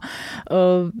náma.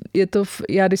 Je to,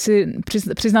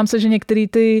 přiznám se, že některý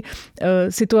ty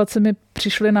situace mi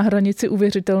přišly na hranici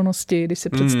uvěřitelnosti, když si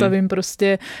představím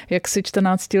prostě, jak si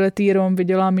 14letý Rom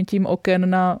vydělá mi tím oken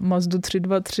na Mazdu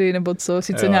 323 nebo co,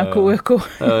 sice nějakou jako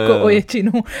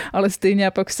ojetinu, ale stejně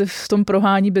a pak se v tom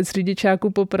prohání bez řidičáku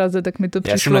po Praze, tak mi to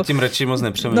přišlo... Já jsem nad tím radši moc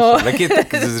nepřemýšlel. Taky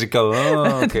jsi říkal,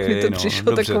 okay, mi to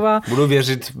přišlo dobře, taková... budu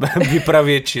věřit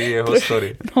vypravěči jeho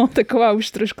story. No, taková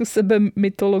už trošku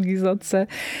sebemytologizace.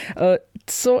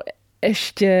 Co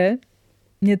ještě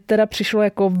mně teda přišlo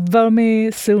jako velmi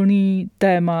silný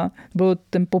téma, byl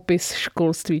ten popis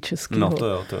školství českého. No to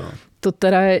jo. To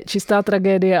teda je čistá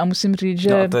tragédie a musím říct,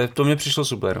 že... No, to mě přišlo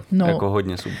super, jako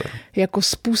hodně super. Jako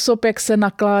způsob, jak se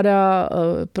nakládá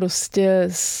prostě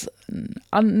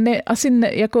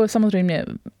jako samozřejmě,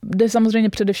 jde samozřejmě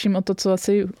především o to, co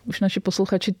asi už naši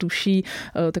posluchači tuší,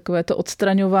 takové to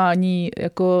odstraňování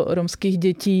jako romských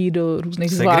dětí do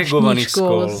různých zvláštních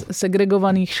škol,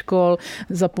 segregovaných škol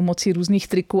za pomocí různých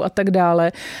triků a tak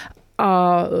dále.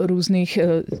 A různých,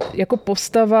 jako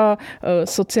postava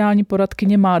sociální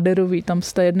poradkyně Máderový, tam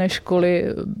z té jedné školy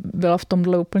byla v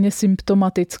tomhle úplně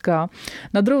symptomatická.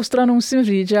 Na druhou stranu musím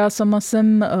říct, že já sama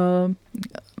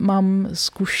mám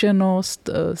zkušenost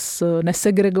z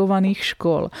nesegregovaných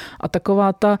škol a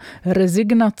taková ta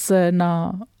rezignace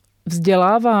na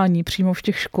vzdělávání přímo v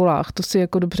těch školách, to si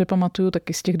jako dobře pamatuju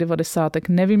taky z těch 90.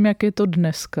 Nevím, jak je to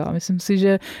dneska. Myslím si,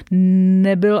 že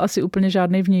nebyl asi úplně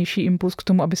žádný vnější impuls k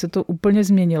tomu, aby se to úplně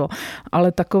změnilo.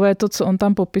 Ale takové to, co on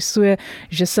tam popisuje,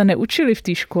 že se neučili v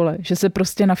té škole, že se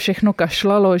prostě na všechno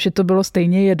kašlalo, že to bylo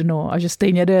stejně jedno a že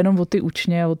stejně jde jenom o ty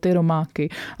učně a o ty romáky.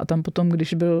 A tam potom,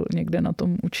 když byl někde na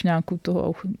tom učňáku,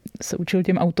 toho se učil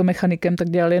těm automechanikem, tak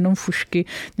dělali jenom fušky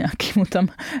nějakému tam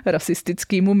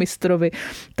rasistickému mistrovi.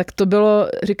 Tak to bylo,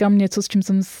 říkám, něco, s čím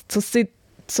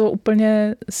co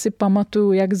úplně si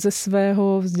pamatuju, jak ze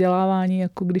svého vzdělávání,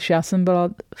 jako když já jsem byla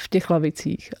v těch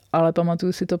lavicích. Ale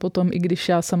pamatuju si to potom, i když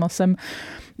já sama jsem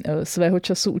svého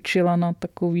času učila na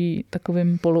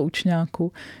takovým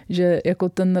poloučňáku, že jako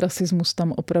ten rasismus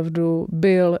tam opravdu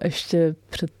byl ještě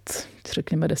před,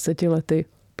 řekněme, 10 lety.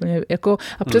 Jako,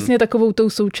 a přesně takovou tou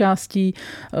součástí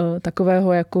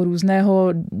takového jako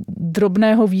různého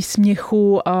drobného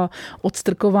výsměchu a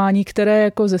odstrkování, které je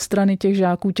jako ze strany těch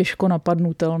žáků těžko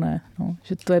napadnutelné. No,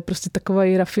 že to je prostě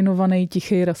takový rafinovaný,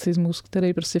 tichý rasismus,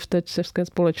 který prostě v té české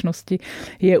společnosti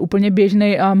je úplně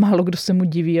běžný a málo kdo se mu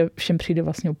diví a všem přijde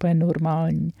vlastně úplně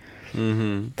normální.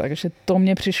 Mm-hmm. Takže to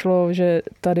mně přišlo, že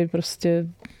tady prostě...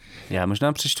 Já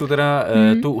možná přečtu teda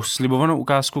tu slibovanou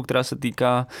ukázku, která se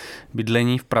týká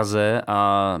bydlení v Praze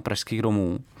a pražských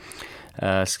Romů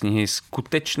z knihy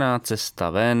Skutečná cesta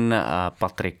ven a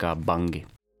Patrika Bangy.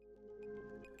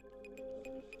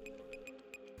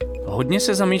 Hodně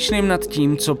se zamýšlím nad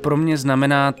tím, co pro mě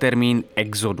znamená termín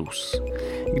exodus.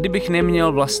 Kdybych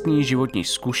neměl vlastní životní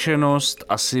zkušenost,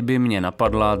 asi by mě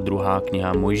napadla druhá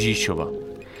kniha Mojžíšova.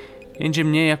 Jenže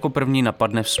mě jako první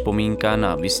napadne vzpomínka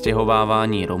na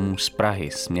vystěhovávání Romů z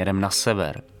Prahy směrem na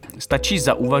sever. Stačí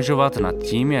zauvažovat nad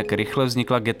tím, jak rychle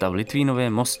vznikla geta v Litvínově,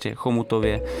 Mostě,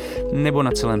 Chomutově nebo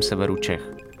na celém severu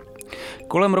Čech.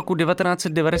 Kolem roku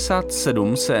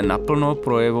 1997 se naplno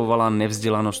projevovala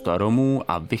nevzdělanost Romů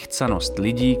a vychcanost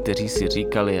lidí, kteří si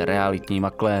říkali realitní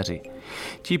makléři.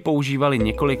 Ti používali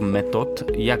několik metod,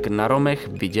 jak na Romech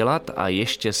vydělat a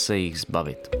ještě se jich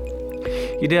zbavit.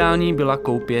 Ideální byla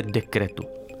koupě dekretu.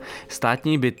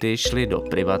 Státní byty šly do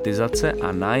privatizace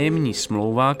a nájemní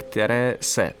smlouva, které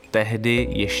se tehdy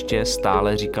ještě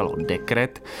stále říkalo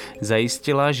dekret,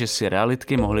 zajistila, že si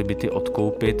realitky mohly byty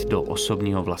odkoupit do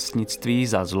osobního vlastnictví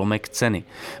za zlomek ceny,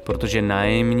 protože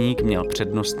nájemník měl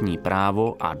přednostní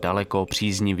právo a daleko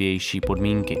příznivější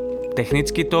podmínky.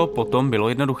 Technicky to potom bylo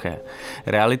jednoduché.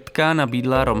 Realitka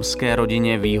nabídla romské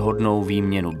rodině výhodnou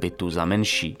výměnu bytu za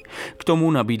menší. K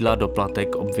tomu nabídla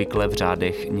doplatek obvykle v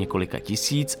řádech několika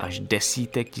tisíc až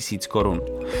desítek tisíc korun.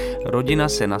 Rodina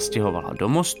se nastěhovala do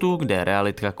Mostu, kde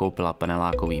realitka koupila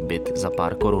panelákový byt za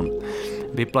pár korun.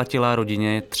 Vyplatila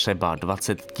rodině třeba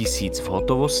 20 tisíc v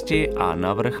hotovosti a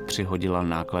navrch přihodila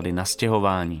náklady na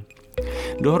stěhování.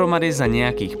 Dohromady za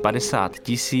nějakých 50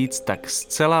 tisíc tak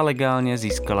zcela legálně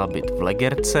získala byt v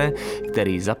Legerce,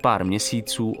 který za pár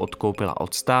měsíců odkoupila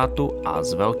od státu a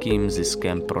s velkým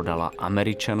ziskem prodala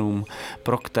Američanům,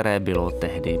 pro které bylo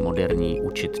tehdy moderní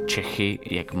učit Čechy,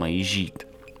 jak mají žít.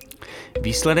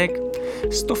 Výsledek?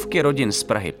 Stovky rodin z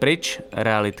Prahy pryč,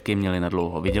 realitky měly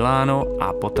nadlouho vyděláno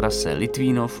a po trase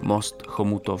Litvínov, Most,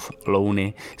 Chomutov,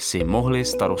 Louny si mohli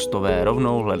starostové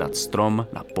rovnou hledat strom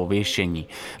na pověšení,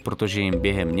 protože jim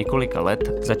během několika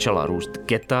let začala růst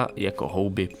geta jako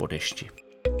houby po dešti.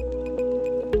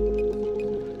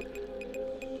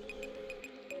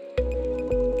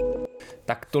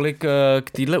 Tak tolik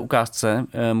k téhle ukázce.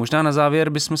 Možná na závěr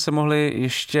bychom se mohli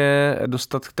ještě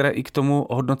dostat i k tomu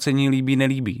hodnocení líbí,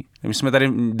 nelíbí. My jsme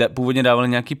tady původně dávali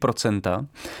nějaký procenta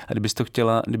a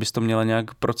kdybys to měla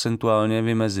nějak procentuálně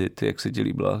vymezit, jak se ti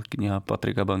líbila kniha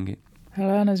Patrika Bangy.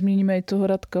 Hele, nezmíníme i toho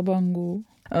Radka Bangu.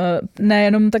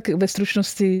 Nejenom tak ve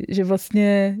stručnosti, že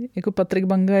vlastně jako Patrik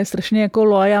Banga je strašně jako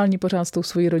loajální pořád s tou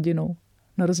svojí rodinou.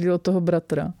 Na rozdíl od toho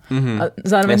bratra. Mm-hmm. A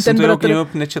zároveň já jsem ten bratr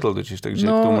nečetl totiž, takže k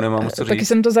tomu nemám moc co říct. Taky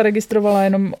jsem to zaregistrovala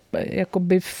jenom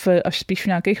jakoby až spíš v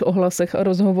nějakých ohlasech a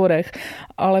rozhovorech,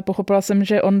 ale pochopila jsem,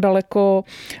 že on daleko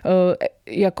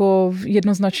jako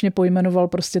jednoznačně pojmenoval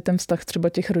prostě ten vztah třeba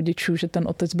těch rodičů, že ten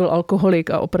otec byl alkoholik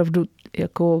a opravdu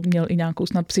jako měl i nějakou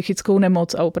snad psychickou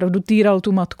nemoc a opravdu týral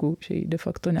tu matku, že ji de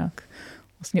facto nějak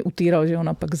vlastně utýral, že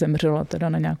ona pak zemřela teda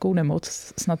na nějakou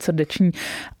nemoc, snad srdeční.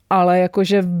 Ale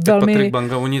jakože velmi... Patrik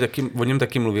Banga o něm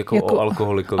taky mluví jako o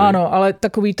alkoholikovi. Ano, ale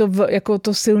takový to, jako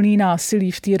to silný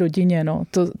násilí v té rodině, no.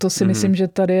 To si myslím, že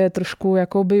tady je trošku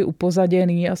jakoby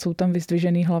upozaděný a jsou tam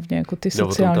vyzdvižený hlavně jako ty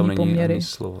sociální poměry. Ani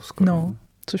slovo skoro. No.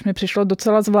 Což mi přišlo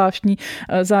docela zvláštní.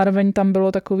 Zároveň tam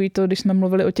bylo takový to, když jsme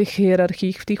mluvili o těch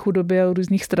hierarchiích v té chudobě a o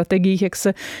různých strategiích, jak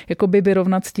se jakoby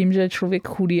vyrovnat s tím, že je člověk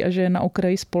chudý a že je na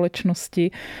okraji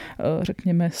společnosti,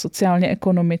 řekněme sociálně,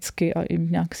 ekonomicky a i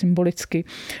nějak symbolicky.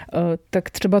 Tak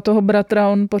třeba toho bratra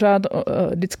on pořád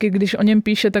vždycky, když o něm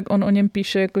píše, tak on o něm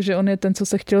píše, jako že on je ten, co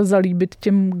se chtěl zalíbit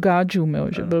těm gádžům, jo,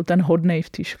 že byl ten hodnej v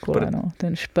té škole, no,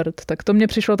 ten šprt. Tak to mně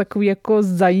přišlo takový jako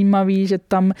zajímavý, že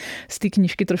tam z té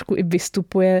knížky trošku i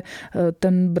vystupuje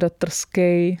ten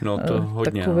bratrský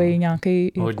takovej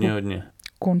nějaký hodně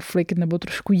konflikt nebo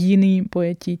trošku jiný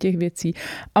pojetí těch věcí.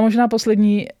 A možná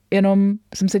poslední, jenom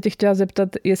jsem se tě chtěla zeptat,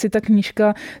 jestli ta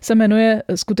knížka se jmenuje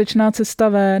Skutečná cesta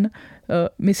ven.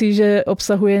 Myslíš, že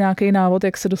obsahuje nějaký návod,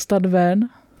 jak se dostat ven?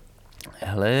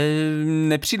 Hele,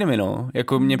 nepřijde mi, no.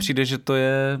 Jako mně přijde, že to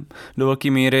je do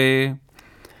velké míry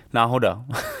náhoda.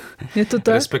 Je to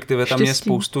tak? Respektive tam je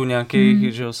spoustu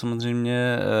nějakých, že jo,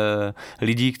 samozřejmě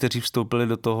lidí, kteří vstoupili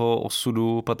do toho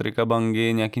osudu Patrika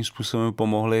Bangy, nějakým způsobem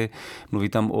pomohli. Mluví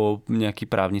tam o nějaký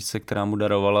právničce, která mu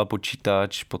darovala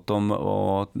počítač, potom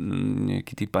o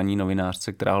nějaký té paní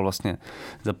novinářce, která ho vlastně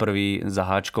za prvý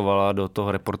zaháčkovala do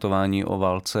toho reportování o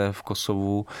válce v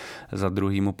Kosovu, za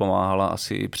druhý mu pomáhala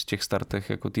asi i při těch startech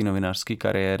jako té novinářské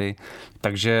kariéry.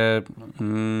 Takže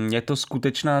je to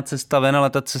skutečná cesta ven, ale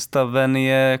ta cesta ven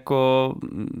je jako,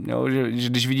 jo, že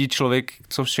když vidí člověk,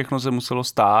 co všechno se muselo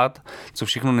stát, co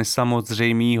všechno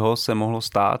nesamozřejmého se mohlo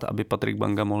stát, aby Patrik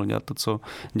Banga mohl dělat to, co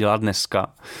dělá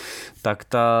dneska, tak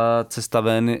ta cesta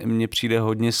ven mně přijde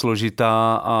hodně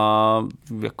složitá a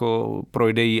jako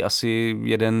projde jí asi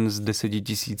 1 z 10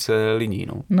 000 lidí.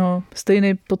 No,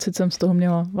 stejný pocit jsem z toho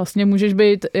měla. Vlastně můžeš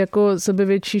být jako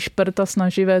sebevětší šprt a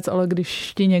snaživec, ale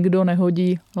když ti někdo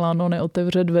nehodí lano,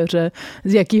 neotevře dveře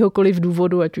z jakýhokoliv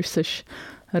důvodu, ať už seš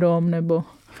Rom nebo...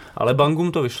 Ale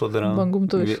Bangum to vyšlo teda. Bangum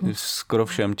to vyšlo. Skoro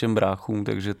všem těm bráchům,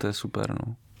 takže to je super,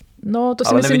 no. No, to si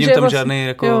ale myslím, nevidím že tam vlastně, žádný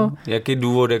jako, jaký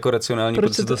důvod jako racionální,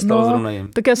 proč se to stalo zrovna jim.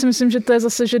 Tak já si myslím, že to je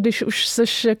zase, že když už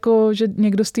seš jako, že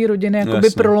někdo z té rodiny jakoby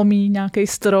prolomí nějaký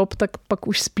strop, tak pak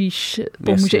už spíš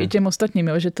pomůže i těm ostatním,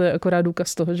 jo? Že to je akorát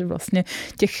důkaz toho, že vlastně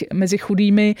těch mezi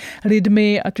chudými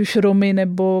lidmi, ať už Romy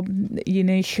nebo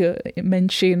jiných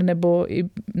menšin, nebo i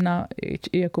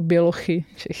jako bělochy,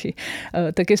 Čechy,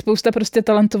 tak je spousta prostě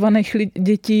talentovaných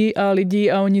dětí a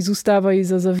lidí a oni zůstávají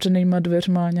za zavřenýma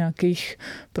dveřma nějakých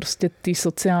prostě ty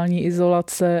sociální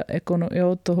izolace,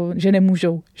 jo, toho, že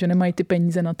nemůžou, že nemají ty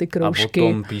peníze na ty kroužky. A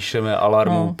potom píšeme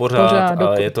alarmu pořád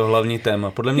a je to hlavní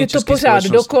téma. Podle mě je to pořád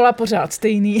dokola, pořád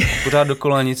stejný. Pořád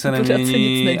dokola nic se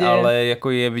nemění, ale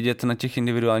jako je vidět na těch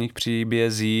individuálních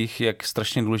příbězích, jak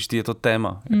strašně důležitý je to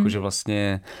téma. Jakože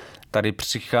vlastně tady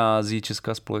přichází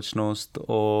česká společnost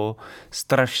o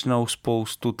strašnou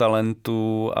spoustu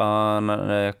talentů a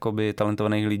jakoby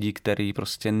talentovaných lidí, kteří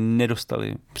prostě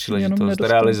nedostali příležitost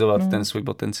realizovat ten svůj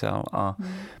potenciál a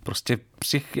prostě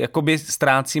jakoby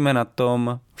ztrácíme na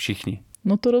tom všichni.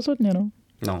 No to rozhodně, no.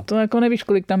 To jako nevíš,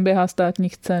 kolik tam běhá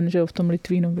státních cen, že jo, v tom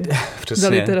Litvínově. Přesně, za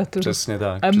literaturu. Přesně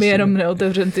tak. A my jenom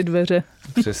neotevřeme ty dveře.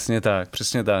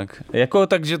 Přesně tak. Jako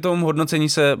takže tomu hodnocení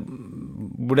se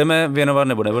budeme věnovat,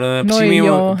 nebo nebudeme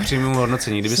přímému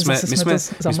hodnocení. My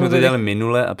jsme to dělali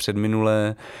minule a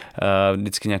předminule,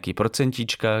 vždycky nějaký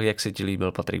procentíčka, jak se ti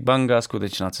líbil Patrik Banga,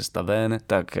 Skutečná cesta ven,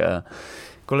 tak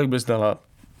kolik bys dala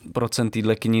procent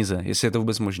týhle knize, jestli je to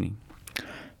vůbec možný?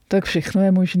 Tak všechno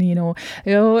je možný, no.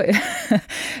 Jo,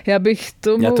 já bych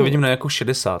tomu... Já to vidím na jako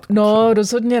 60. No,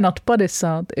 rozhodně nad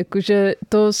 50. Jakože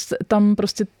to tam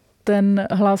prostě ten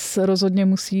hlas rozhodně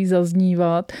musí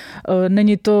zaznívat.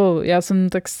 Není to,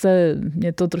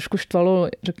 mě to trošku štvalo,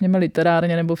 řekněme,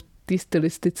 literárně nebo v té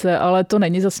stylistice, ale to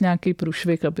není zas nějaký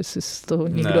průšvih, aby si z toho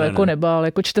nikdo jako nebál.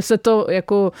 Jako čte se to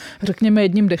jako, řekněme,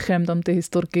 jedním dechem, tam ty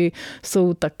historky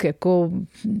jsou tak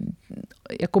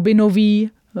jakoby nový,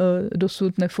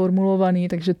 dosud neformulovaný,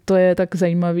 takže to je tak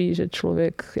zajímavý, že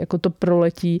člověk jako to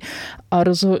proletí a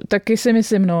taky si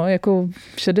myslím, jako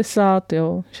 60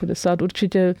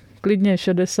 určitě, klidně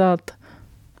 60.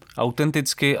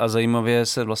 Autenticky a zajímavě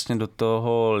se vlastně do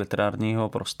toho literárního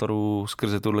prostoru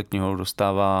skrze tuhle knihu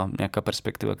dostává nějaká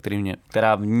perspektiva,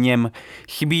 která v něm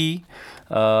chybí.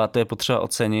 A to je potřeba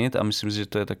ocenit a myslím si, že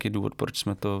to je taky důvod, proč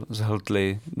jsme to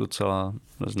zhltli docela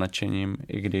značením,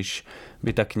 i když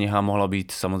by ta kniha mohla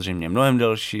být samozřejmě mnohem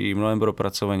delší, mnohem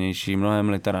propracovanější, mnohem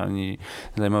literární,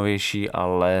 zajímavější,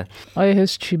 ale... A i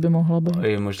hezčí by mohla být.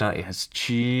 Je možná i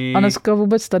hezčí. A dneska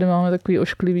vůbec tady máme takový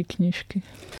ošklivý knížky.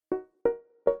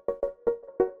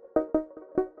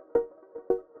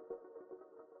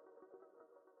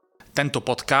 Tento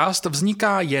podcast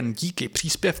vzniká jen díky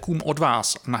příspěvkům od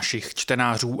vás, našich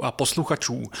čtenářů a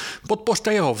posluchačů.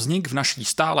 Podpořte jeho vznik v naší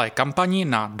stálé kampani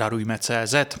na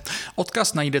darujme.cz.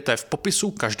 Odkaz najdete v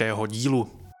popisu každého dílu.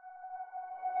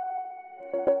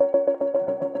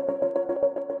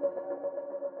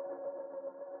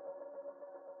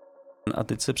 A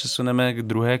teď se přesuneme k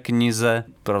druhé knize,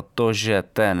 protože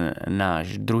ten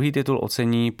náš druhý titul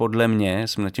ocení podle mě,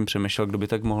 jsem nad tím přemýšlel, kdo by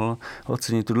tak mohl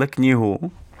ocenit tuhle knihu.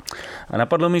 A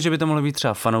napadlo mi, že by to mohli být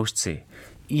třeba fanoušci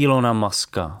Elona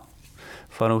Muska,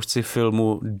 fanoušci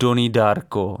filmu Donnie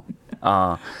Darko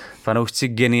a fanoušci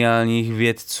geniálních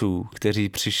vědců, kteří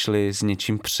přišli s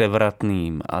něčím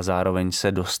převratným a zároveň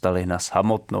se dostali na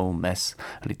samotnou mez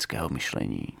lidského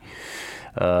myšlení.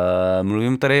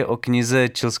 Mluvím tady o knize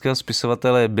chilského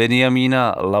spisovatele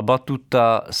Benjamína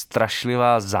Labatuta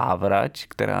Strašlivá závrať,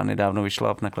 která nedávno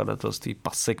vyšla v nakladatelství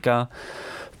Paseka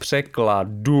v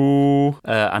překladu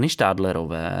Anny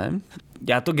Štádlerové.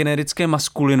 Já to generické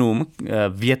maskulinum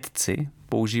vědci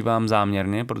používám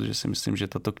záměrně, protože si myslím, že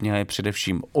tato kniha je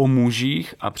především o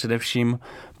mužích a především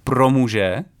pro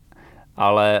muže,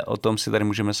 ale o tom si tady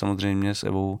můžeme samozřejmě s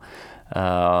Evou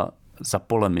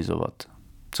zapolemizovat.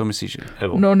 Co myslíš,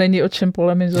 Evo? No, není o čem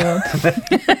polemizovat.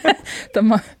 Tam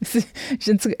má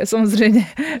ženské, samozřejmě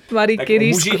Marie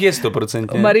Curie. Mužích je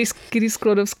 100%. Marie Curie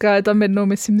Sklodovská je tam jednou,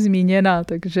 myslím, zmíněna,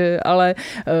 takže, ale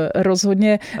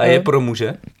rozhodně... A je pro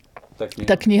muže?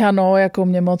 Ta kniha, jako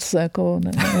mě moc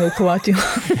neuchvátila.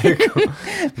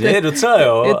 Je docela,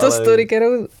 jo. Je to story,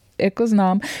 kterou jako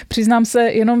znám. Přiznám se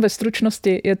jenom ve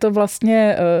stručnosti. Je to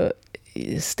vlastně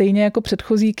stejně jako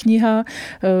předchozí kniha.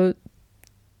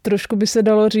 Trošku by se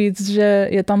dalo říct, že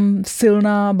je tam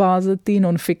silná báze té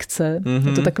nonfikce. Mm-hmm.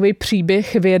 Je to takový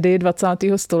příběh vědy 20.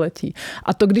 století.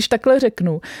 A to, když takhle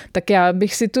řeknu, tak já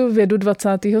bych si tu vědu 20.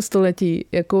 století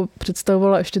jako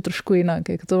představovala ještě trošku jinak.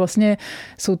 Jak to vlastně,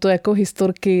 jsou to jako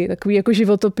historky, takový jako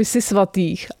životopisy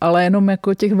svatých, ale jenom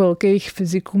jako těch velkých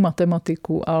fyziků,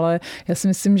 matematiků. Ale já si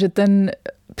myslím, že ten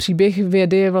příběh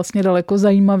vědy je vlastně daleko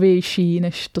zajímavější,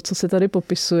 než to, co se tady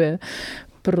popisuje.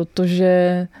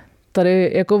 Protože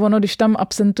tady, jako ono, když tam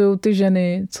absentujou ty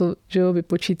ženy, co, že jo,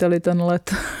 vypočítali ten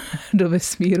let do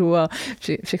vesmíru a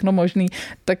všechno možný,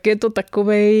 tak je to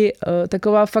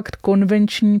taková fakt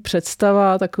konvenční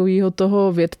představa takového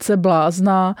toho vědce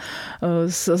blázna.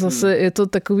 Zase je to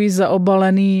takový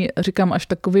zaobalený, říkám, až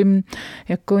takovým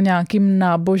jako nějakým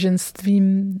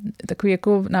náboženstvím, takový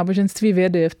jako náboženství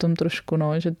vědy je v tom trošku,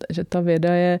 že ta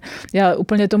věda je, já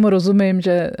úplně tomu rozumím,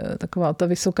 že taková ta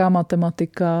vysoká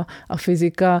matematika a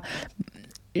fyzika,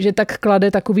 že tak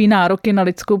klade takový nároky na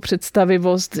lidskou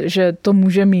představivost, že to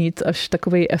může mít až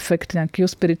takový efekt nějakého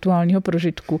spirituálního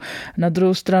prožitku. Na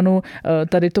druhou stranu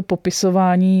tady to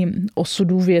popisování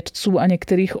osudů vědců a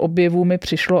některých objevů mi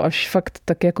přišlo až fakt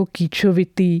tak jako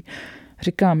kýčovitý.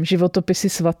 Říkám, životopisy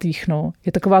svatých,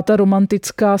 Je taková ta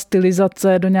romantická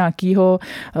stylizace do nějakého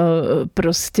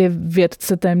prostě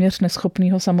vědce téměř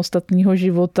neschopného samostatného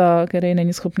života, který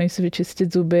není schopný si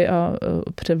vyčistit zuby a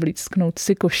převlícknout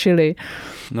si košily.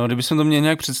 No, kdybychom to měli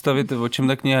nějak představit, o čem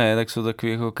ta kniha je, tak jsou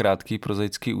takové jako krátký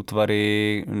prozaický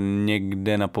útvary,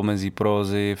 někde na pomezí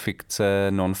prózy, fikce,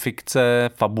 non-fikce,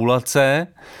 fabulace.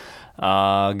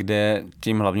 a kde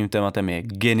tím hlavním tématem je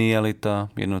genialita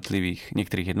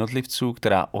některých jednotlivců,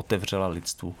 která otevřela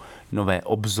lidstvu nové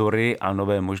obzory a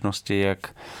nové možnosti,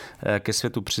 jak ke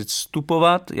světu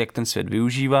přistupovat, jak ten svět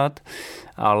využívat,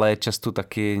 ale často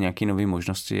taky nějaké nové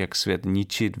možnosti, jak svět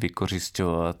ničit,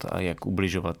 vykořisťovat a jak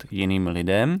ubližovat jiným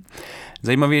lidem.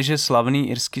 Zajímavé je, že slavný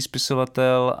irský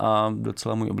spisovatel a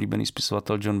docela můj oblíbený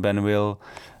spisovatel John Benville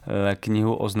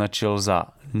knihu označil za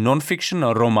non-fiction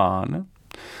román,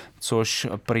 což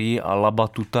prý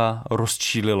Labatuta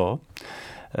rozčílilo.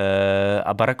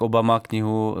 A Barack Obama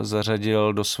knihu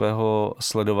zařadil do svého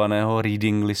sledovaného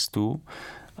reading listu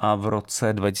a v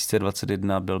roce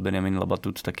 2021 byl Benjamin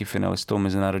Labatut taky finalistou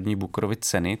Mezinárodní Bookerovy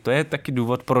ceny. To je taky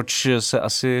důvod, proč se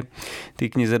asi té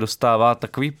knize dostává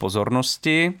takové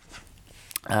pozornosti.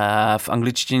 V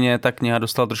angličtině ta kniha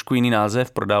dostala trošku jiný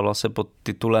název, prodávala se pod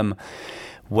titulem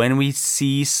When we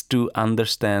cease to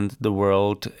understand the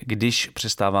world, když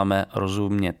přestáváme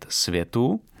rozumět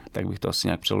světu, tak bych to asi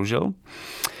nějak přeložil.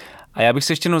 A já bych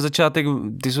se ještě na začátek,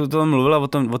 ty jsi o tom mluvila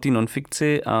o té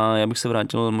nonfikci a já bych se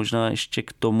vrátil možná ještě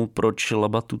k tomu, proč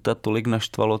Labatuta tolik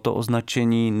naštvalo to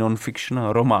označení non-fiction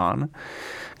román,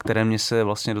 které mně se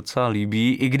vlastně docela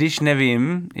líbí, i když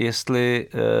nevím, jestli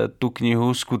tu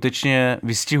knihu skutečně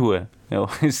vystihuje. Jo,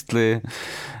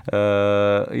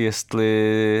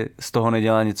 jestli z toho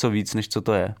nedělá něco víc, než co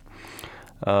to je.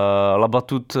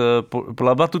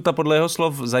 Labatuta podle jeho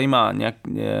slov zajímá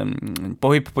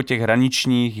pohyb po těch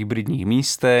hraničních hybridních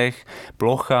místech,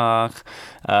 plochách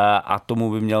a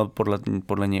tomu by měl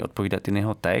podle něj odpovídat i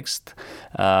jeho text.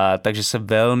 Takže se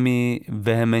velmi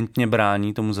vehementně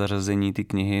brání tomu zařazení ty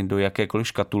knihy do jakékoliv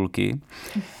škatulky.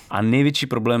 A největší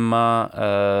problém má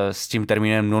s tím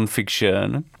termínem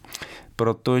non-fiction,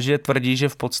 protože tvrdí, že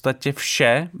v podstatě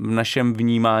vše v našem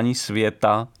vnímání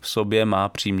světa v sobě má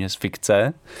příměs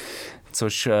fikce,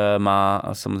 což má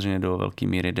samozřejmě do velké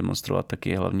míry demonstrovat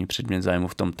taky hlavní předmět zájmu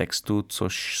v tom textu,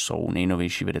 což jsou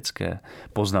nejnovější vědecké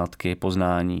poznatky,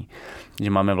 poznání. Že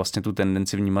máme vlastně tu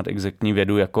tendenci vnímat exaktní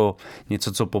vědu jako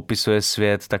něco, co popisuje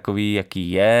svět takový,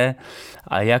 jaký je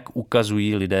a jak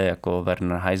ukazují lidé jako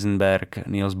Werner Heisenberg,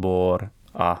 Niels Bohr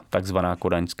a takzvaná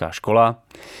kodaňská škola.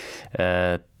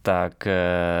 Tak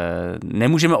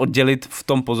nemůžeme oddělit v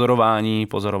tom pozorování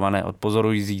pozorované od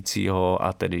pozorujícího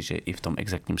a tedy, že i v tom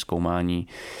exaktním zkoumání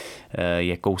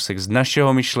je kousek z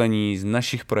našeho myšlení, z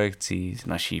našich projekcí, z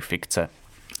naší fikce.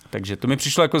 Takže to mi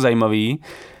přišlo jako zajímavý,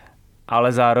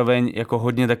 ale zároveň jako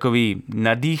hodně takový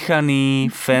nadýchaný,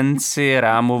 fancy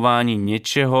rámování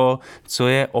něčeho, co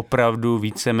je opravdu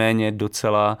víceméně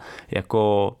docela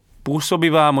jako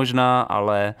působivá možná,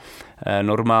 ale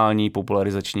normální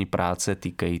popularizační práce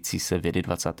týkající se vědy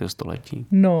 20. století.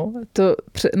 No,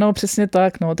 přesně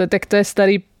tak. No. To je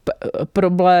starý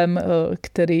problém,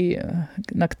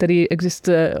 na který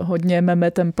existuje hodně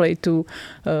meme templateů,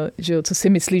 že jo, co si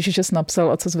myslíš, že jsi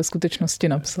napsal a co jsi ve skutečnosti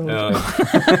napsal.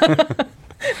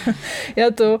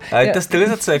 Ta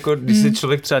stylizace, jako když si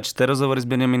člověk třeba čte rozhovory s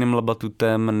Benjaminem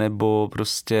Labatutem nebo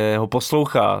prostě ho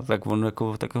poslouchá, tak on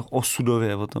jako tak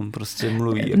osudově o tom prostě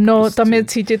mluví. No, prostě, tam je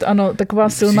cítit, ano, taková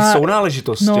silná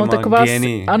sounáležitost s těma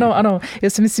gény. Ano. Já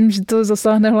si myslím, že to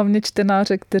zasáhne hlavně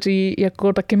čtenáře, kteří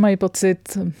jako taky mají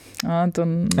pocit,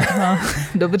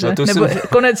 dobře, nebo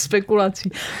konec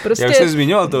spekulací. Prostě, já už jsem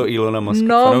zmiňoval toho Ilona Muska,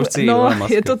 Ilona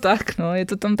Muska. Je to tak, je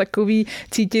to tam takový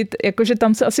cítit, jakože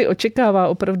tam se asi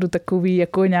očekává opravdu takový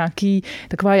jako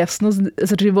taková jasnost,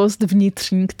 zřivost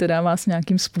vnitřní, která vás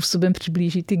nějakým způsobem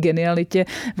přiblíží ty genialitě.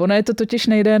 Ono je to totiž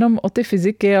nejde jenom o ty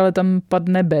fyziky, ale tam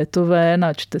padne Beethoven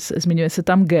a zmiňuje se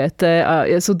tam Goethe a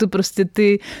jsou to prostě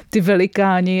ty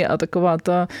velikáni a taková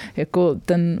ta jako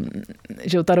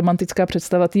ta romantická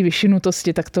představa té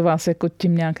vyšinutosti, tak to vás jako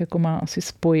tím nějak jako má asi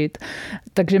spojit.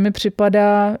 Takže mi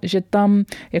připadá, že tam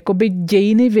jakoby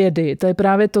dějiny vědy, to je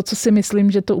právě to, co si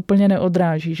myslím, že to úplně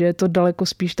neodráží, že je to daleko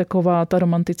spíš taková ta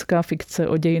romantická fikce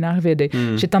o dějinách vědy.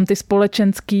 Že tam ty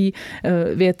společenské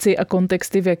věci a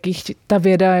kontexty, v jakých ta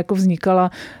věda jako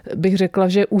vznikala, bych řekla,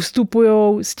 že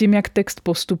ustupujou s tím, jak text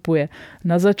postupuje.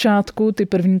 Na začátku ty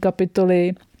první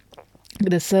kapitoly,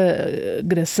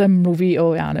 kde se mluví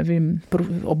o,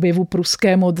 objevu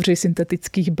pruské modři,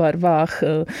 syntetických barvách,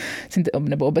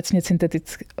 nebo obecně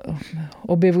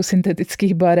objevu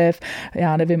syntetických barev,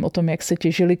 o tom, jak se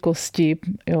těžily kosti,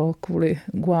 kvůli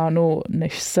guánu,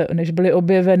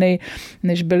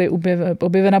 než byly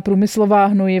objevena průmyslová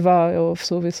hnojiva, v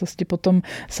souvislosti potom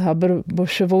s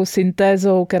Haber-Boschovou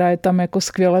syntézou, která je tam jako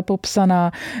skvěle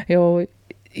popsaná,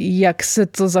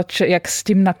 jak s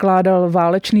tím nakládal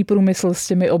válečný průmysl s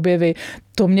těmi objevy.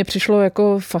 to mě přišlo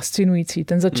jako fascinující.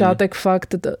 Ten začátek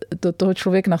fakt, do toho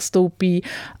člověk nastoupí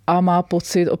a má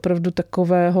pocit opravdu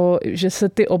takového, že se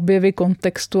ty objevy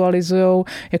kontextualizujou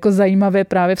jako zajímavé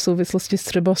právě v souvislosti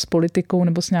třeba s politikou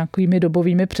nebo s nějakými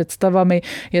dobovými představami.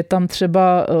 Je tam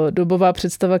třeba dobová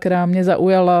představa, která mě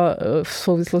zaujala v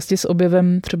souvislosti s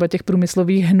objevem třeba těch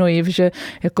průmyslových hnojiv, že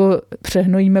jako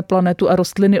přehnojíme planetu a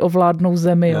rostliny ovládnou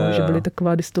zemi, jo, že byly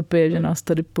taková dystopie, že nás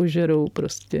tady požerou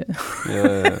prostě.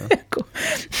 Jako,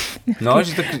 no,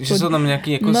 že jsou tam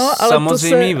nějaké jako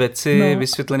samozřejmé věci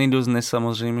vysvětlené dost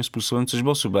nesamozřejmým způsobem, což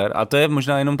bylo super. A to je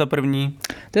možná jenom ta první.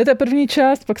 To je ta první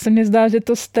část, pak se mně zdá, že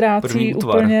to ztrácí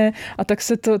úplně a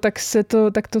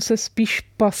tak to se spíš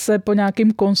pase po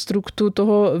nějakým konstruktu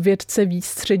toho vědce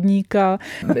výstředníka.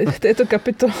 Je to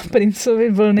kapitola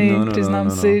Princovy vlny,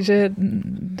 přiznám si, že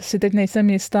si teď nejsem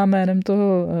jistá jménem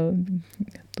toho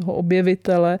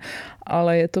objevitele,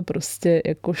 ale je to prostě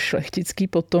jako šlechtický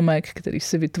potomek, který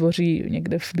si vytvoří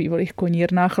někde v bývalých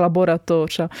konírnách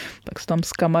laboratoř a pak se tam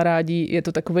skamarádí. Je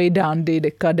to takovej dandy,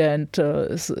 dekadent,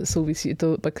 souvisí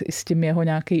to pak i s tím jeho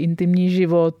nějaký intimní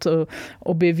život,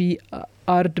 objeví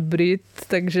Art Brit,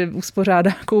 takže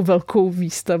uspořádá takovou velkou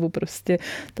výstavu prostě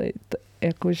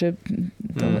jakože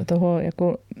toho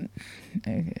jako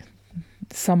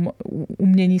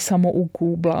umění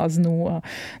samouků, bláznů a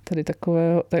tady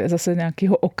takového zase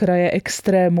nějakého okraje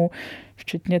extrému,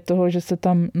 včetně toho, že se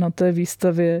tam na té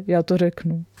výstavě, já to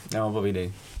řeknu. No,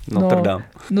 povídej.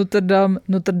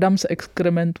 Notre Dame z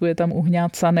exkrementu je tam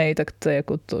uhňácanej, tak to je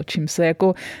jako to, čím se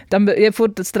jako, tam je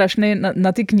furt strašný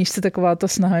na ty knížce taková ta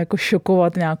snaha jako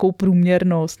šokovat nějakou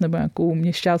průměrnost nebo nějakou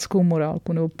měšťáckou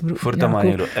morálku. Nebo furt tam má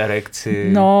někdo erekci.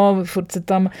 No, furt se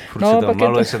tam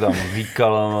maluje se tam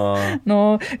výkalama.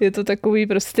 No, je to takový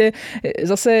prostě,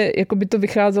 zase jako by to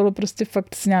vycházelo prostě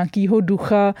fakt z nějakého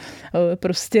ducha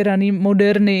prostě raný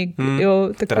moderny, jo,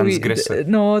 takový, transgrese.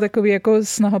 No, takový jako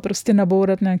snaha prostě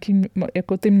nabourat nějaký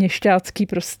jako ty měšťácký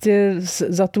prostě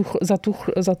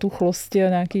zatuchlosti a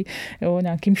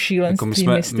nějakým šílenstvím.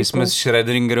 Jako my jsme z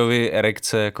Schrödingerovy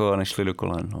erekce jako nešli do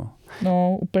kolen, no.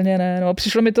 No, úplně ne. No,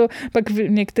 přišlo mi to pak v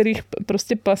některých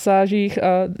prostě pasážích a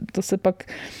to se pak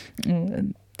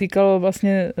týkalo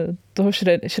vlastně toho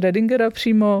Schrödingera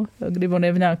přímo, kdy on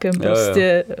je v nějakém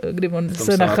prostě, kdy on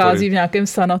se nachází v nějakém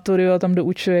sanatoriu a tam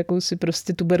doučuje jakousi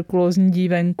prostě tuberkulózní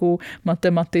dívenku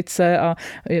matematice a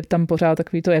je tam pořád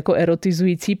takový to jako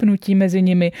erotizující pnutí mezi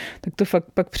nimi, tak to fakt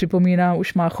pak připomíná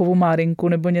už Máchovu Márinku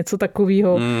nebo něco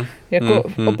takového. Jako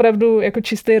opravdu jako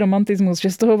čistý romantismus, že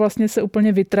z toho vlastně se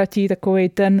úplně vytratí takovej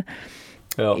ten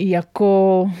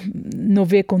jako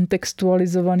nově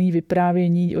kontextualizovaný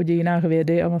vyprávění o dějinách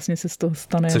vědy a vlastně se z toho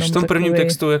stane což v tom prvním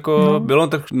textu jako bylo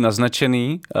tak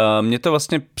naznačený. Mně to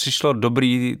vlastně přišlo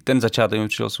dobrý, ten začátek mi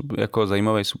přišel jako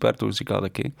zajímavý, super, to už říkal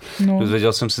taky.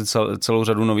 Dozvěděl jsem si celou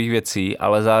řadu nových věcí,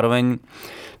 ale zároveň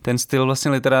ten styl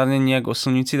vlastně literárně nijak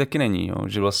oslňující taky není, jo?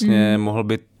 Že vlastně mohl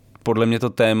být podle mě to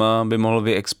téma by mohl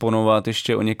vyexponovat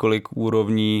ještě o několik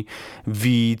úrovní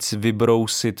víc,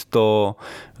 vybrousit to,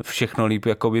 všechno líp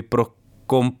jakoby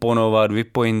prokomponovat,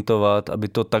 vypointovat, aby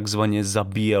to takzvaně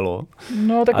zabíjelo.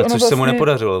 No, tak a což se mu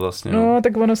nepodařilo vlastně. No,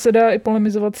 tak ono se dá i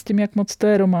polemizovat s tím, jak moc to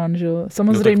je román, že jo.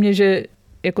 Samozřejmě, že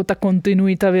jako ta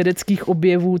kontinuita vědeckých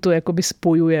objevů to jakoby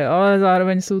spojuje, ale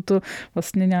zároveň jsou to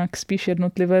vlastně nějak spíš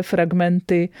jednotlivé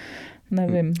fragmenty.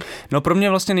 Nevím. No pro mě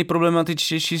vlastně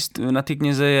nejproblematičtější na té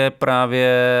knize je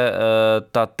právě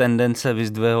ta tendence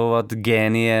vyzdvihovat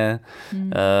génie.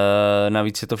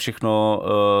 Navíc je to všechno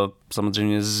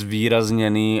samozřejmě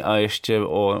zvýrazněný a ještě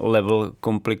o level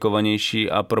komplikovanější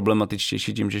a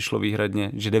problematičtější tím, že šlo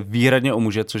výhradně, že jde výhradně o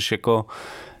muže, což jako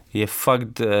je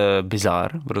fakt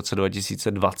bizár v roce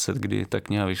 2020, kdy ta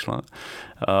kniha vyšla.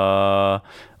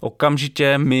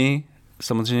 Okamžitě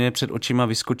samozřejmě před očima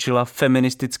vyskočila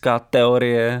feministická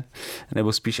teorie,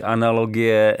 nebo spíš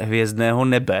analogie hvězdného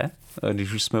nebe,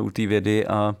 když už jsme u té vědy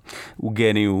a u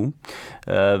géniů,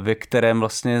 ve kterém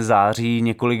vlastně září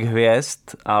několik hvězd,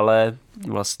 ale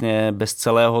vlastně bez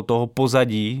celého toho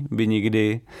pozadí by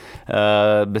nikdy,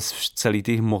 bez celé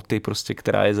té hmoty, prostě,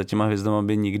 která je za těma hvězdama,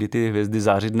 by nikdy ty hvězdy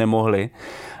zářit nemohly.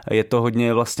 Je to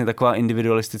hodně vlastně taková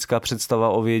individualistická představa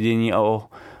o vědění a o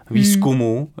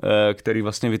výzkumu, který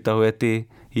vlastně vytahuje ty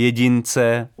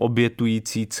jedince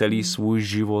obětující celý svůj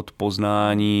život,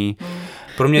 poznání.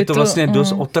 Pro mě je to vlastně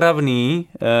dost otravný,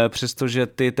 přestože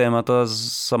ty témata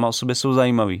sama o sobě jsou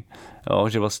zajímavý. Jo,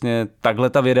 že vlastně takhle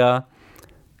ta věda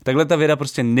Takhle ta věda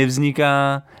prostě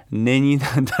nevzniká, není,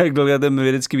 takhle ten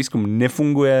vědecký výzkum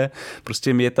nefunguje,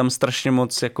 prostě je tam strašně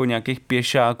moc jako nějakých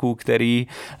pěšáků, který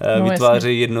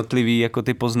vytvářejí jednotlivý jako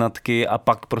ty poznatky a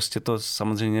pak prostě to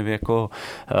samozřejmě jako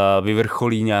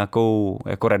vyvrcholí nějakou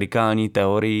jako radikální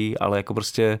teorii, ale jako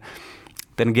prostě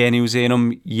ten génius je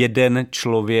jenom jeden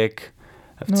člověk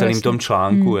v celém tom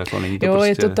článku. Jako není to prostě...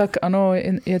 je to tak, ano,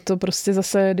 je to prostě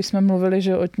zase, když jsme mluvili,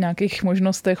 že o nějakých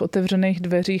možnostech, otevřených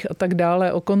dveřích a tak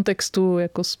dále, o kontextu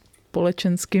jako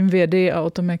společenským vědy a o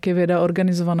tom, jak je věda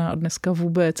organizovaná a dneska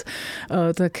vůbec,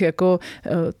 tak jako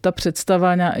ta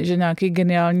představa, že nějaký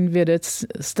geniální vědec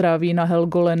stráví na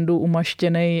Helgolandu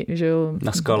umaštěnej, že jo,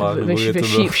 na skalách,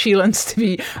 v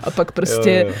šílenství a pak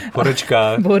prostě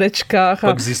v horečkách.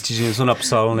 Pak zjistí, že něco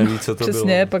napsal, neví, co to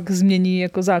přesně, bylo. pak změní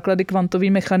jako základy kvantové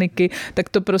mechaniky, tak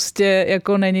to prostě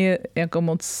jako není jako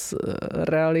moc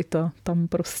realita. Tam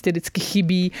prostě vždycky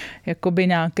chybí jakoby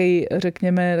nějaký,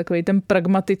 řekněme, takový ten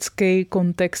pragmatický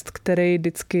kontext, který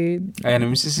vždycky... A já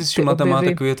nevím, jestli si Šumata má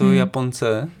takový toho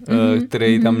Japonce,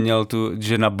 který tam měl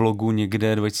že na blogu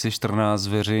někde 2014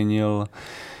 zveřejnil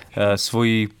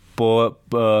svoji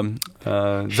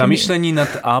zamýšlení nad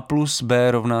A plus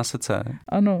B rovná se C.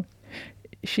 Ano,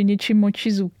 Shinichi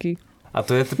Mochizuki. A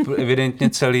to je evidentně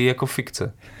celý jako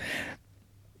fikce.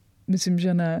 Myslím,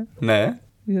 že ne. Ne?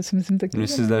 Já si myslím taky. Mně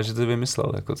se zdá, že to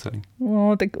vymyslel jako celý.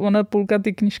 No, tak ona půlka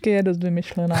ty knížky je dost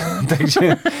vymyšlená.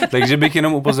 takže bych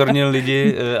jenom upozornil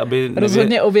lidi, aby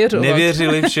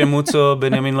nevěřili všemu, co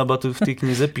Benjamin Labatut v té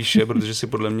knize píše, protože si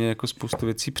podle mě jako spoustu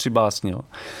věcí přibásnil.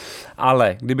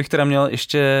 Ale kdybych teda měl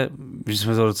ještě, že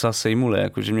jsme to docela sejmuli,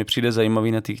 jako, že mě přijde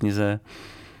zajímavý na té knize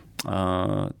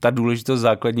ta důležitost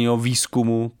základního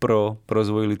výzkumu pro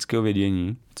rozvoj lidského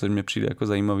vědění, což mě přijde jako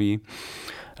zajímavý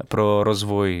pro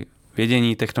rozvoj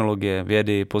vědění, technologie,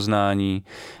 vědy, poznání.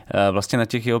 Vlastně na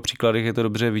těch jeho příkladech je to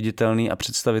dobře viditelný a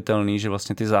představitelný, že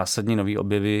vlastně ty zásadní nový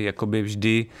objevy jakoby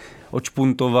vždy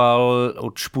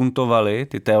odšpuntovaly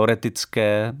ty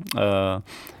teoretické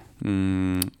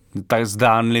tak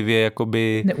zdánlivě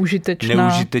jakoby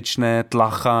neužitečné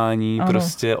tlachání, ano.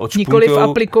 Prostě nikoliv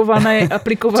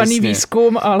aplikovaný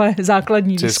výzkum, ale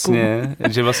základní výzkum. Přesně,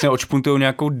 že vlastně odšpuntujou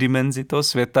nějakou dimenzi toho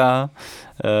světa,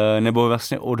 nebo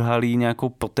vlastně odhalí nějakou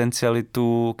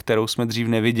potencialitu, kterou jsme dřív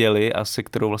neviděli a se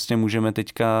kterou vlastně můžeme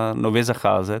teďka nově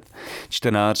zacházet.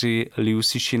 Čtenáři Liu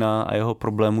Cixina a jeho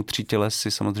problému 3 těles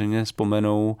si samozřejmě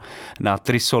vzpomenou na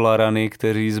 3 solarany,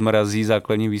 kteří zmrazí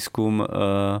základní výzkum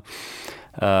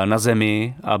na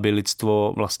Zemi, aby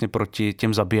lidstvo vlastně proti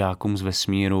těm zabijákům z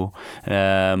vesmíru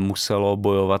muselo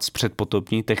bojovat s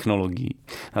předpotopní technologií.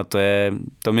 A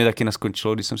to mě taky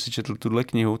naskončilo, když jsem si četl tuhle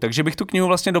knihu. Takže bych tu knihu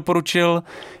vlastně doporučil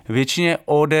většině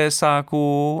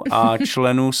ODSáků a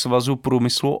členů Svazu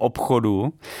průmyslu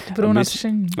obchodu,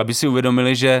 aby si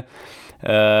uvědomili, že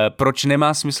proč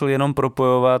nemá smysl jenom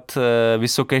propojovat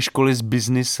vysoké školy s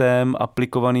biznisem,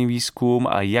 aplikovaný výzkum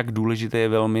a jak důležité je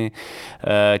velmi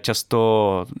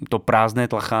často to prázdné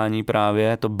tlachání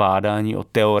právě, to bádání o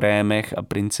teorémech a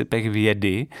principech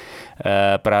vědy,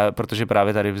 protože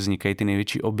právě tady vznikají ty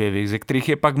největší objevy, ze kterých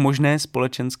je pak možné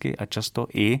společensky a často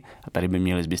i, a tady by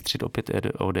měli zbystřit opět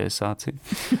ODSáci,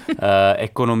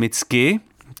 ekonomicky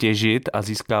těžit a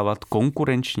získávat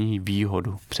konkurenční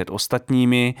výhodu před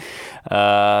ostatními.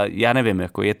 Já nevím,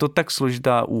 jako je to tak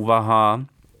složitá úvaha,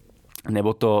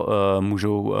 nebo to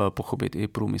můžou pochopit i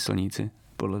průmyslníci,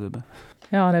 podle tebe?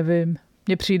 Já nevím.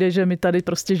 Mně přijde, že my tady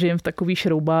prostě žijeme v takový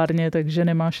šroubárně, takže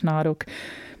nemáš nárok.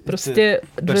 Prostě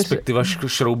perspektiva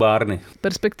šroubárny.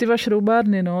 Perspektiva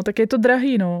šroubárny, no, tak je to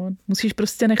drahý, no. Musíš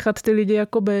prostě nechat ty lidi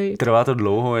jako bejt. Trvá to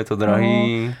dlouho, je to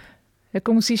drahý. No.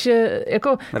 Jako musíš je,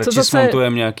 jako... Radši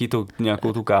smontujeme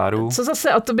nějakou tu káru. Co zase,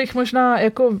 a to bych možná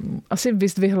jako asi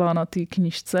vyzdvihla na té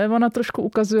knížce. Ona trošku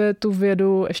ukazuje tu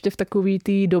vědu ještě v takové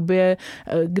té době,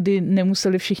 kdy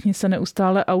nemuseli všichni se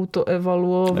neustále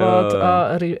autoevaluovat a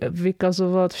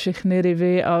vykazovat všechny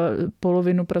rivy a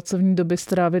polovinu pracovní doby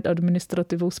strávit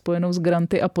administrativou spojenou s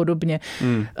granty a podobně.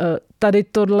 Tady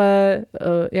tohle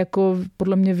jako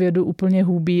podle mě vědu úplně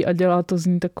hubí a dělá to z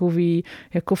ní takový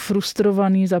jako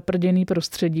frustrovaný, zaprděný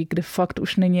prostředí, kde fakt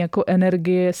už není jako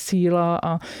energie, síla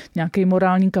a nějaký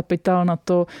morální kapitál na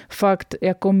to fakt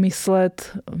jako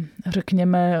myslet,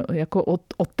 řekněme, jako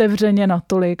otevřeně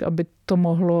natolik, aby to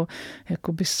mohlo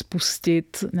jakoby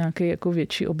spustit nějaký jako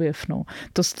větší objev. No.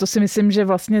 To si myslím, že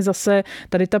vlastně zase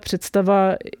tady ta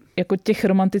představa jako těch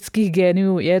romantických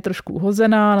géniů je trošku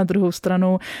uhozená, na druhou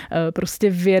stranu prostě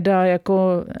věda,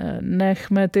 jako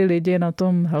nechme ty lidi na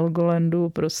tom Helgolandu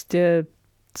prostě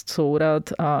courat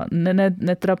a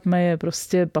netrapme je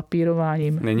prostě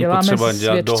papírováním. Není děláme potřeba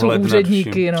dělat dohled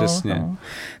úředníky. nad vším, no.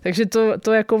 Takže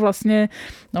to jako vlastně,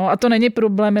 no a to není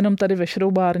problém jenom tady ve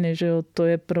šroubárně, že jo, to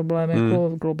je problém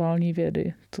jako globální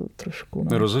vědy, to trošku.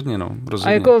 No. Rozhodně. A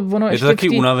jako ono je to taky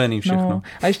unavený všechno. No,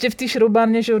 a ještě v té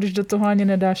šroubárně, že jo, když do toho ani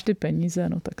nedáš ty peníze,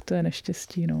 no tak to je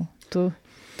neštěstí, no.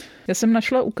 Já jsem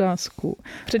našla ukázku.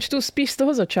 Přečtu spíš z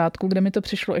toho začátku, kde mi to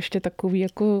přišlo ještě takový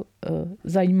jako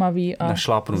zajímavý a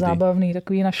zábavný,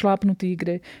 takový našlápnutý,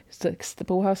 kdy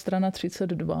pouhá strana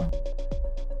 32.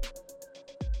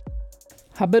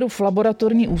 Haberův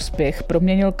laboratorní úspěch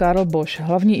proměnil Karl Bosch,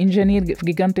 hlavní inženýr v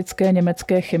gigantické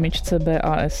německé chemičce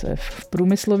BASF, v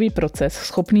průmyslový proces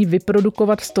schopný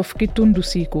vyprodukovat stovky tun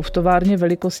dusíku v továrně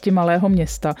velikosti malého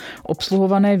města,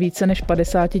 obsluhované více než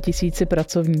 50 000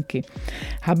 pracovníky.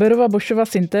 Haberova Boschova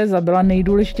syntéza byla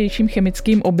nejdůležitějším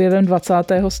chemickým objevem 20.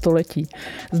 století.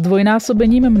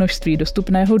 Zdvojnásobením množství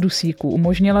dostupného dusíku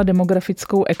umožnila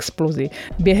demografickou explozi,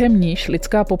 během níž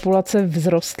lidská populace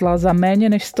vzrostla za méně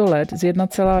než 100 let z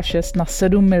 1,6 na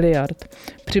 7 miliard.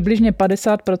 Přibližně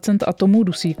 50% atomů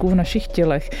dusíku v našich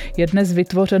tělech je dnes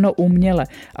vytvořeno uměle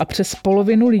a přes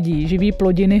polovinu lidí živí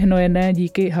plodiny hnojené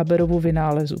díky Haberovu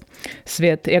vynálezu.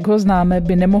 Svět, jak ho známe,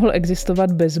 by nemohl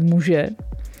existovat bez muže,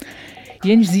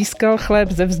 jenž získal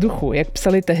chléb ze vzduchu, jak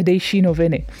psali tehdejší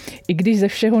noviny. I když ze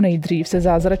všeho nejdřív se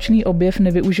zázračný objev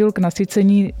nevyužil k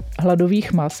nasycení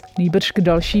hladových mas, nýbrž k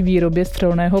další výrobě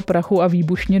střelného prachu a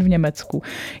výbušnin v Německu,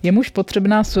 jemuž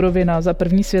potřebná surovina za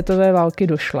první světové války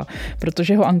došla,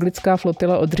 protože ho anglická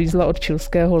flotila odřízla od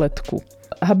chilského letku.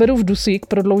 Haberův dusík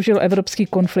prodloužil evropský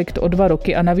konflikt o 2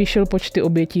 roky a navýšil počty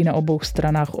obětí na obou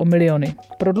stranách o miliony.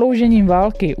 Prodloužením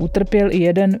války utrpěl i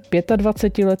jeden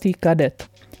 25letý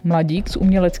kadet. Mladík s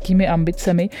uměleckými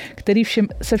ambicemi, který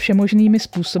se všemožnými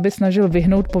způsoby snažil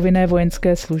vyhnout povinné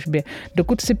vojenské službě,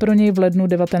 dokud si pro něj v lednu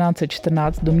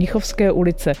 1914 do Mnichovské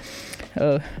ulice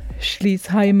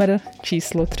Schliesheimer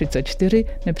číslo 34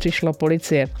 nepřišla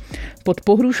policie. Pod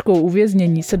pohrůžkou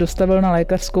uvěznění se dostavil na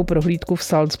lékařskou prohlídku v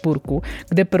Salzburgu,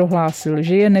 kde prohlásil,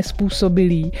 že je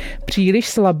nezpůsobilý, příliš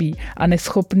slabý a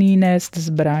neschopný nést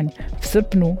zbraň. V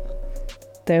srpnu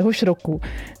téhož roku,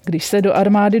 když se do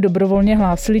armády dobrovolně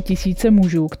hlásili tisíce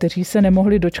mužů, kteří se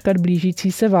nemohli dočkat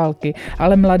blížící se války,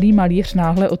 ale mladý malíř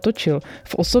náhle otočil.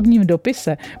 V osobním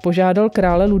dopise požádal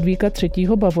krále Ludvíka III.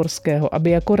 Bavorského,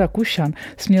 aby jako Rakušan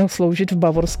směl sloužit v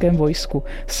bavorském vojsku.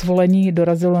 Svolení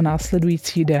dorazilo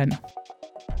následující den.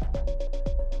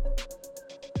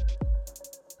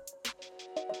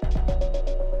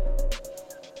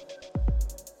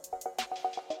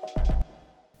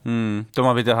 To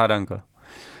má být hádanka.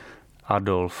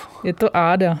 Adolf. Je to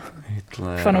Áda.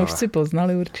 Hitler. Fanoušci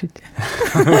poznali určitě.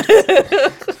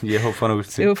 Jeho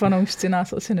fanoušci. Jeho fanoušci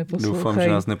nás asi neposlouchají. Doufám, že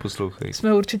nás neposlouchají.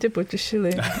 Jsme určitě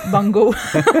potěšili bangou.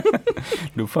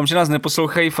 Doufám, že nás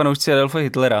neposlouchají fanoušci Adolfa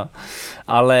Hitlera.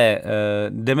 Ale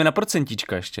jdeme na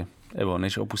procentíčka ještě, Evo,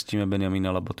 než opustíme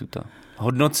Benjamína Labatuta.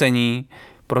 Hodnocení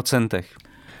procentech.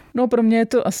 No pro mě je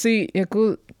to asi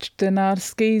jako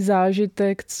čtenářský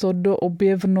zážitek co do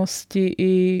objevnosti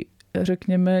i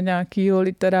řekněme nějakého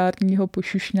literárního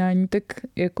pošušňání, tak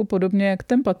jako podobně jak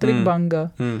ten Patrik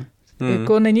Banga.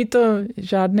 Jako není to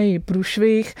žádný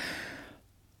průšvih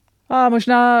a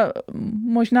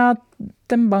možná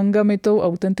ten Banga mi tou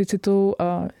autenticitou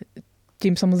a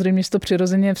tím samozřejmě se to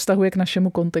přirozeně vztahuje k našemu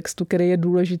kontextu, který je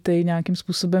důležitý nějakým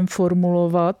způsobem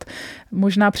formulovat.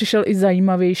 Možná přišel i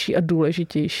zajímavější a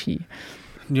důležitější.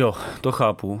 Jo, to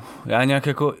chápu. Já nějak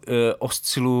jako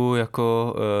osciluji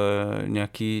jako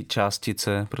nějaký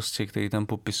částice, prostě, který tam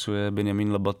popisuje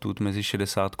Benjamin Labatut mezi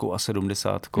 60 a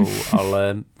 70,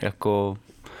 ale jako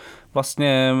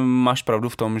vlastně máš pravdu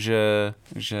v tom, že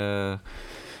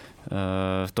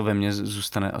to ve mně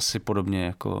zůstane asi podobně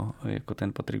jako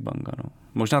ten Patrik Banga. No.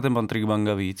 Možná ten Patrik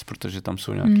Banga víc, protože tam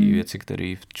jsou nějaké věci,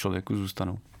 které v člověku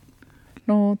zůstanou.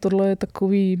 No, tohle je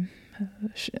takový...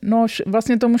 No,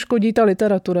 vlastně tomu škodí ta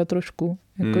literatura trošku.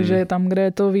 Jakože tam, kde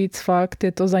je to víc fakt,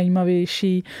 je to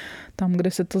zajímavější. Tam,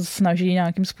 kde se to snaží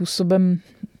nějakým způsobem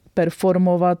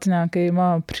performovat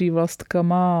nějakýma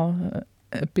přívlastkama,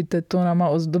 epitetonama,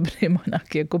 ozdobnýma,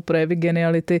 nějaký jako projevy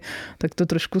geniality, tak to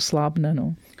trošku slábne,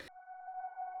 no.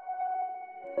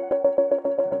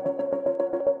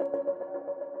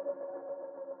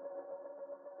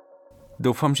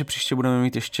 Doufám, že příště budeme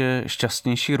mít ještě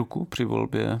šťastnější ruku při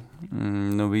volbě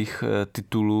nových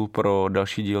titulů pro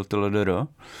další díl TLDR.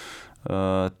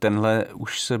 Tenhle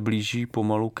už se blíží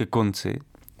pomalu ke konci.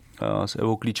 S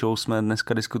Evou Klíčovou jsme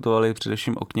dneska diskutovali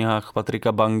především o knihách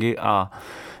Patrika Bangy a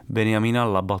Benjamína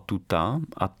Labatuta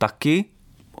a taky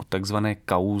o takzvané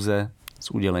kauze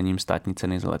s udělením státní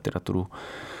ceny za literaturu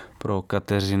pro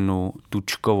Kateřinu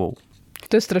Tučkovou.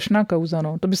 To je strašná kauza,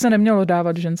 no. To by se nemělo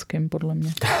dávat ženským, podle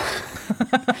mě.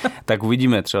 Tak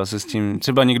uvidíme, třeba se s tím,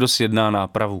 třeba někdo sjedná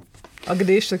nápravu. A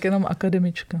když, tak jenom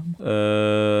akademičkám.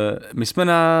 My jsme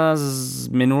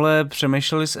minule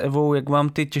přemýšleli s Evou, jak vám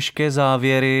ty těžké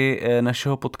závěry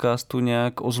našeho podcastu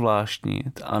nějak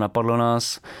ozvláštnit. A napadlo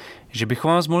nás, že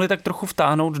bychom vás mohli tak trochu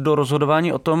vtáhnout do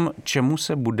rozhodování o tom, čemu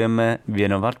se budeme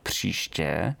věnovat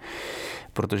příště,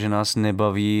 protože nás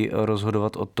nebaví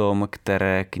rozhodovat o tom,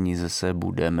 které knize se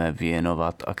budeme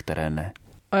věnovat a které ne.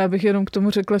 A já bych jenom k tomu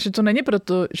řekla, že to není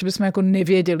proto, že bychom jako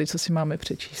nevěděli, co si máme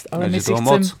přečíst, ale Takže my si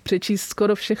chceme přečíst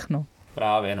skoro všechno.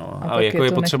 Právě, no. A jako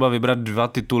je potřeba vybrat 2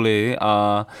 tituly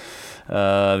a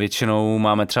většinou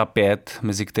máme třeba 5,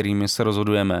 mezi kterými se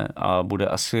rozhodujeme a bude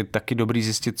asi taky dobrý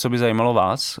zjistit, co by zajímalo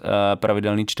vás,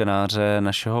 pravidelný čtenáře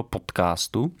našeho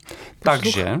podcastu.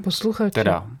 Posluchači.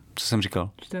 Teda, co jsem říkal?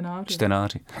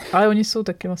 Čtenáři. Ale oni jsou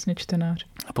taky vlastně čtenáři.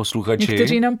 Posluchači.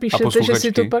 Někteří nám píšete, že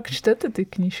si to pak čtete, ty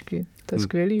knížky. To je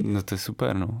skvělý. No to je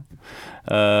super, no.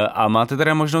 A máte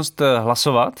teda možnost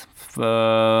hlasovat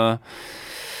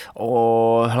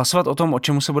hlasovat o tom, o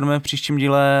čemu se budeme v příštím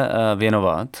díle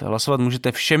věnovat. Hlasovat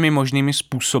můžete všemi možnými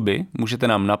způsoby. Můžete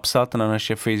nám napsat na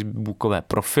naše facebookové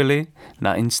profily,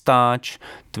 na Instač,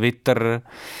 Twitter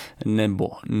nebo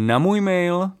na můj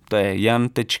mail, to je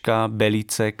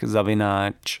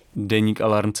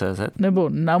jan.belicek@deníkalarm.cz nebo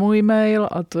na můj mail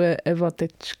a to je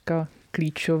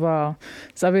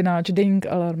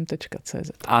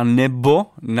eva.klíčová@deníkalarm.cz a nebo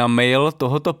na mail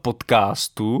tohoto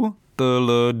podcastu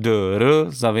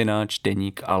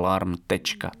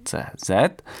tldr@deníkalarm.cz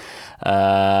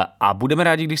a budeme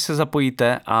rádi, když se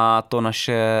zapojíte a to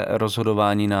naše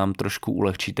rozhodování nám trošku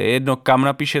ulehčíte. Jedno, kam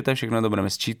napíšete, všechno to budeme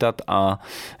sčítat a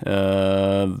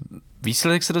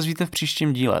výsledek se dozvíte v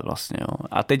příštím díle vlastně. Jo.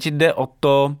 A teď jde o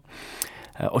to,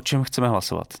 o čem chceme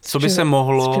hlasovat. Co by se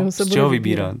mohlo, z čeho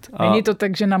vybírat. Není to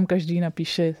tak, že nám každý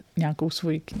napíše nějakou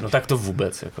svoji knihu. No tak to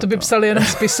vůbec. Jako to by psali jenom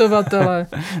spisovatelé.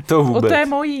 To vůbec. O té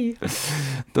mojí.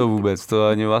 To vůbec, to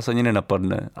vás ani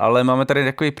nenapadne. Ale máme tady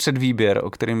takový předvýběr, o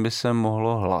kterým by se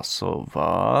mohlo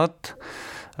hlasovat.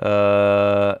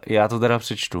 Já to teda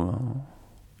přečtu. No.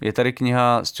 Je tady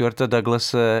kniha Stuarta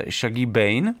Douglase Shaggy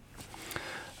Bane.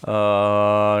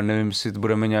 Nevím, jestli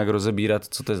budeme nějak rozebírat,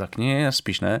 co to je za knihy,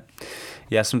 spíš ne.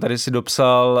 Já jsem tady si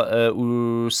dopsal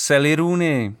u Sally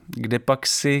Rooney, Kde pak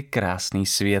si krásný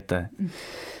světe.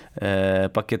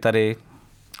 Pak je tady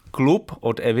Klub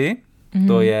od Evy,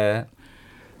 to je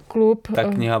ta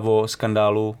kniha o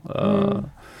skandálu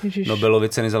Nobelovy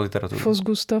ceny za literaturu. Foss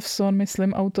Gustafsson,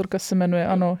 myslím, autorka se jmenuje,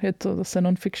 ano, je to zase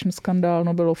non-fiction skandál,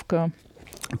 Nobelovka.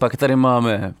 Pak tady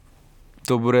máme,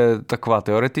 to bude taková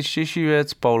teoretičtější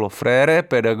věc, Paulo Freire,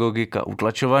 Pedagogika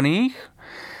utlačovaných.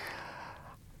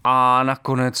 A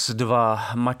nakonec 2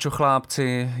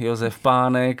 mačochlápci, Josef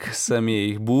Pánek, Jsem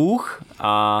jejich bůh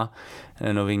a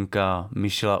novinka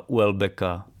Michela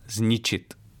Houellebecqa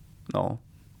Zničit. No,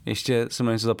 ještě jsem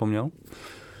na něco zapomněl?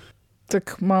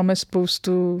 Tak máme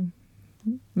spoustu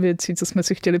věcí, co jsme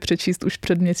si chtěli přečíst už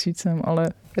před měsícem, ale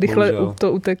rychle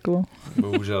to uteklo.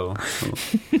 Bohužel. No.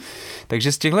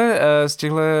 Takže z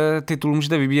těchto titulů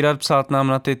můžete vybírat, psát nám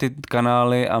na ty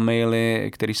kanály a maily,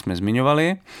 které jsme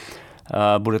zmiňovali.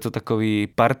 Bude to takový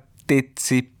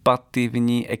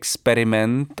participativní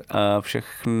experiment,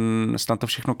 snad to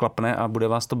všechno klapne a bude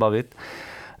vás to bavit.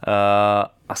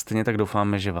 A stejně tak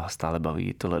doufáme, že vás stále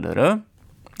baví to LDR.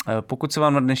 Pokud se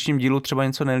vám na dnešním dílu třeba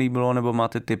něco nelíbilo nebo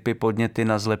máte tipy, podněty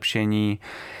na zlepšení,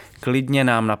 klidně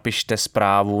nám napište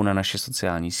zprávu na naše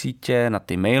sociální sítě, na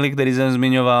ty maily, které jsem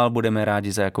zmiňoval, budeme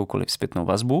rádi za jakoukoliv zpětnou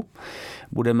vazbu.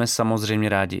 Budeme samozřejmě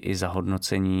rádi i za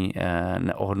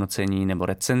ohodnocení nebo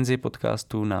recenzi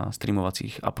podcastů na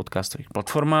streamovacích a podcastových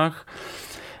platformách.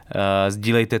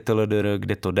 Sdílejte TLDR,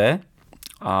 kde to jde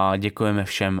a děkujeme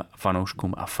všem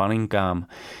fanouškům a faninkám,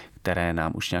 které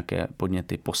nám už nějaké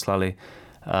podněty poslali.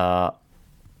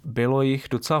 Bylo jich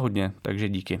docela hodně, takže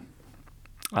díky.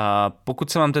 A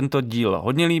pokud se vám tento díl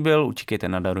hodně líbil, utíkejte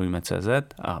na darujme.cz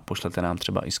a pošlete nám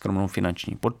třeba i skromnou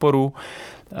finanční podporu.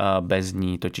 Bez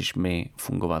ní totiž my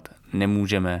fungovat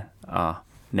nemůžeme a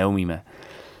neumíme.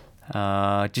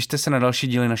 Těšte se na další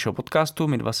díly našeho podcastu,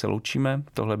 my 2 se loučíme.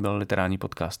 Tohle byl literární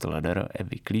podcast LDR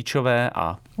Evy Klíčové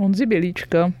a Honzy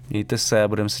Bělíčka. Mějte se a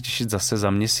budeme se těšit zase za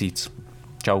měsíc.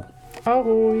 Čau.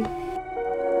 Ahoj.